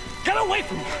 Get away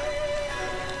from me!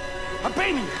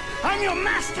 Obey me! I'm your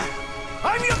master!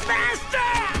 I'm your master!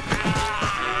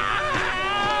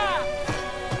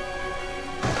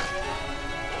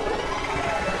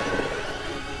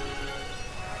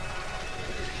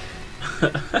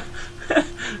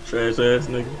 Trash ass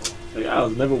nigga. Like, I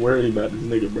was never worried about this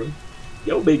nigga, bro.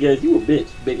 Yo, big ass, you a bitch.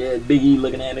 Big ass, Big E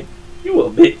looking at nigga. You a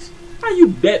bitch. How you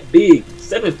that big,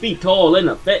 7 feet tall, letting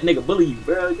a fat nigga bully you,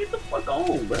 bro? Get the fuck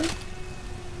on, bro.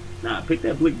 Nah, pick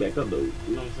that blick back up, though. You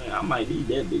know what I'm saying? I might need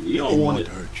that big. You don't want it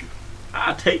to hurt you.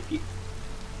 I'll take it.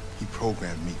 He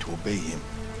programmed me to obey him.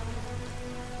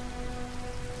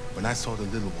 When I saw the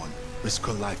little one risk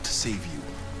her life to save you,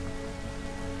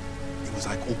 it was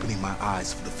like opening my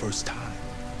eyes for the first time.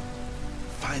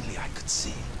 Finally, I could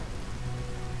see.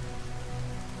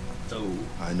 So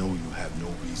I know you have no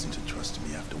reason to trust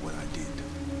me after what I did.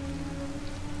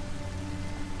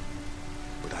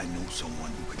 But I know someone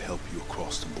who could help you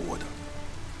across the border.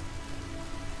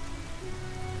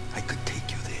 I could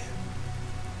take you there.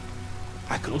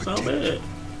 I could protect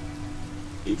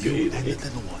you. You and the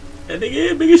little one. That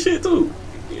nigga is big as shit too.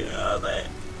 Yeah, man.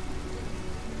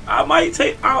 I might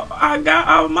take.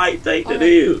 I might take the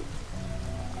deal.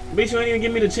 Bitch, you ain't even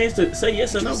give me the chance to say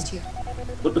yes or no.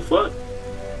 What the fuck?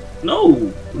 No.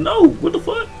 What the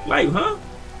fuck? Like, huh?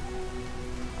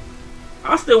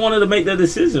 I still wanted to make that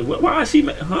decision. Why is she?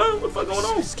 Huh? What the fuck going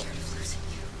on?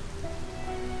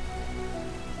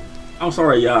 I'm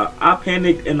sorry, y'all. I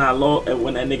panicked and I lost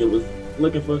when that nigga was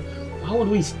looking for. Why would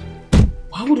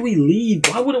we leave?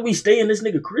 Why wouldn't we stay in this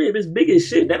nigga crib? It's big as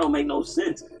shit. That don't make no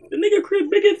sense. The nigga crib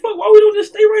big as fuck. Why we don't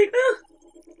just stay right there?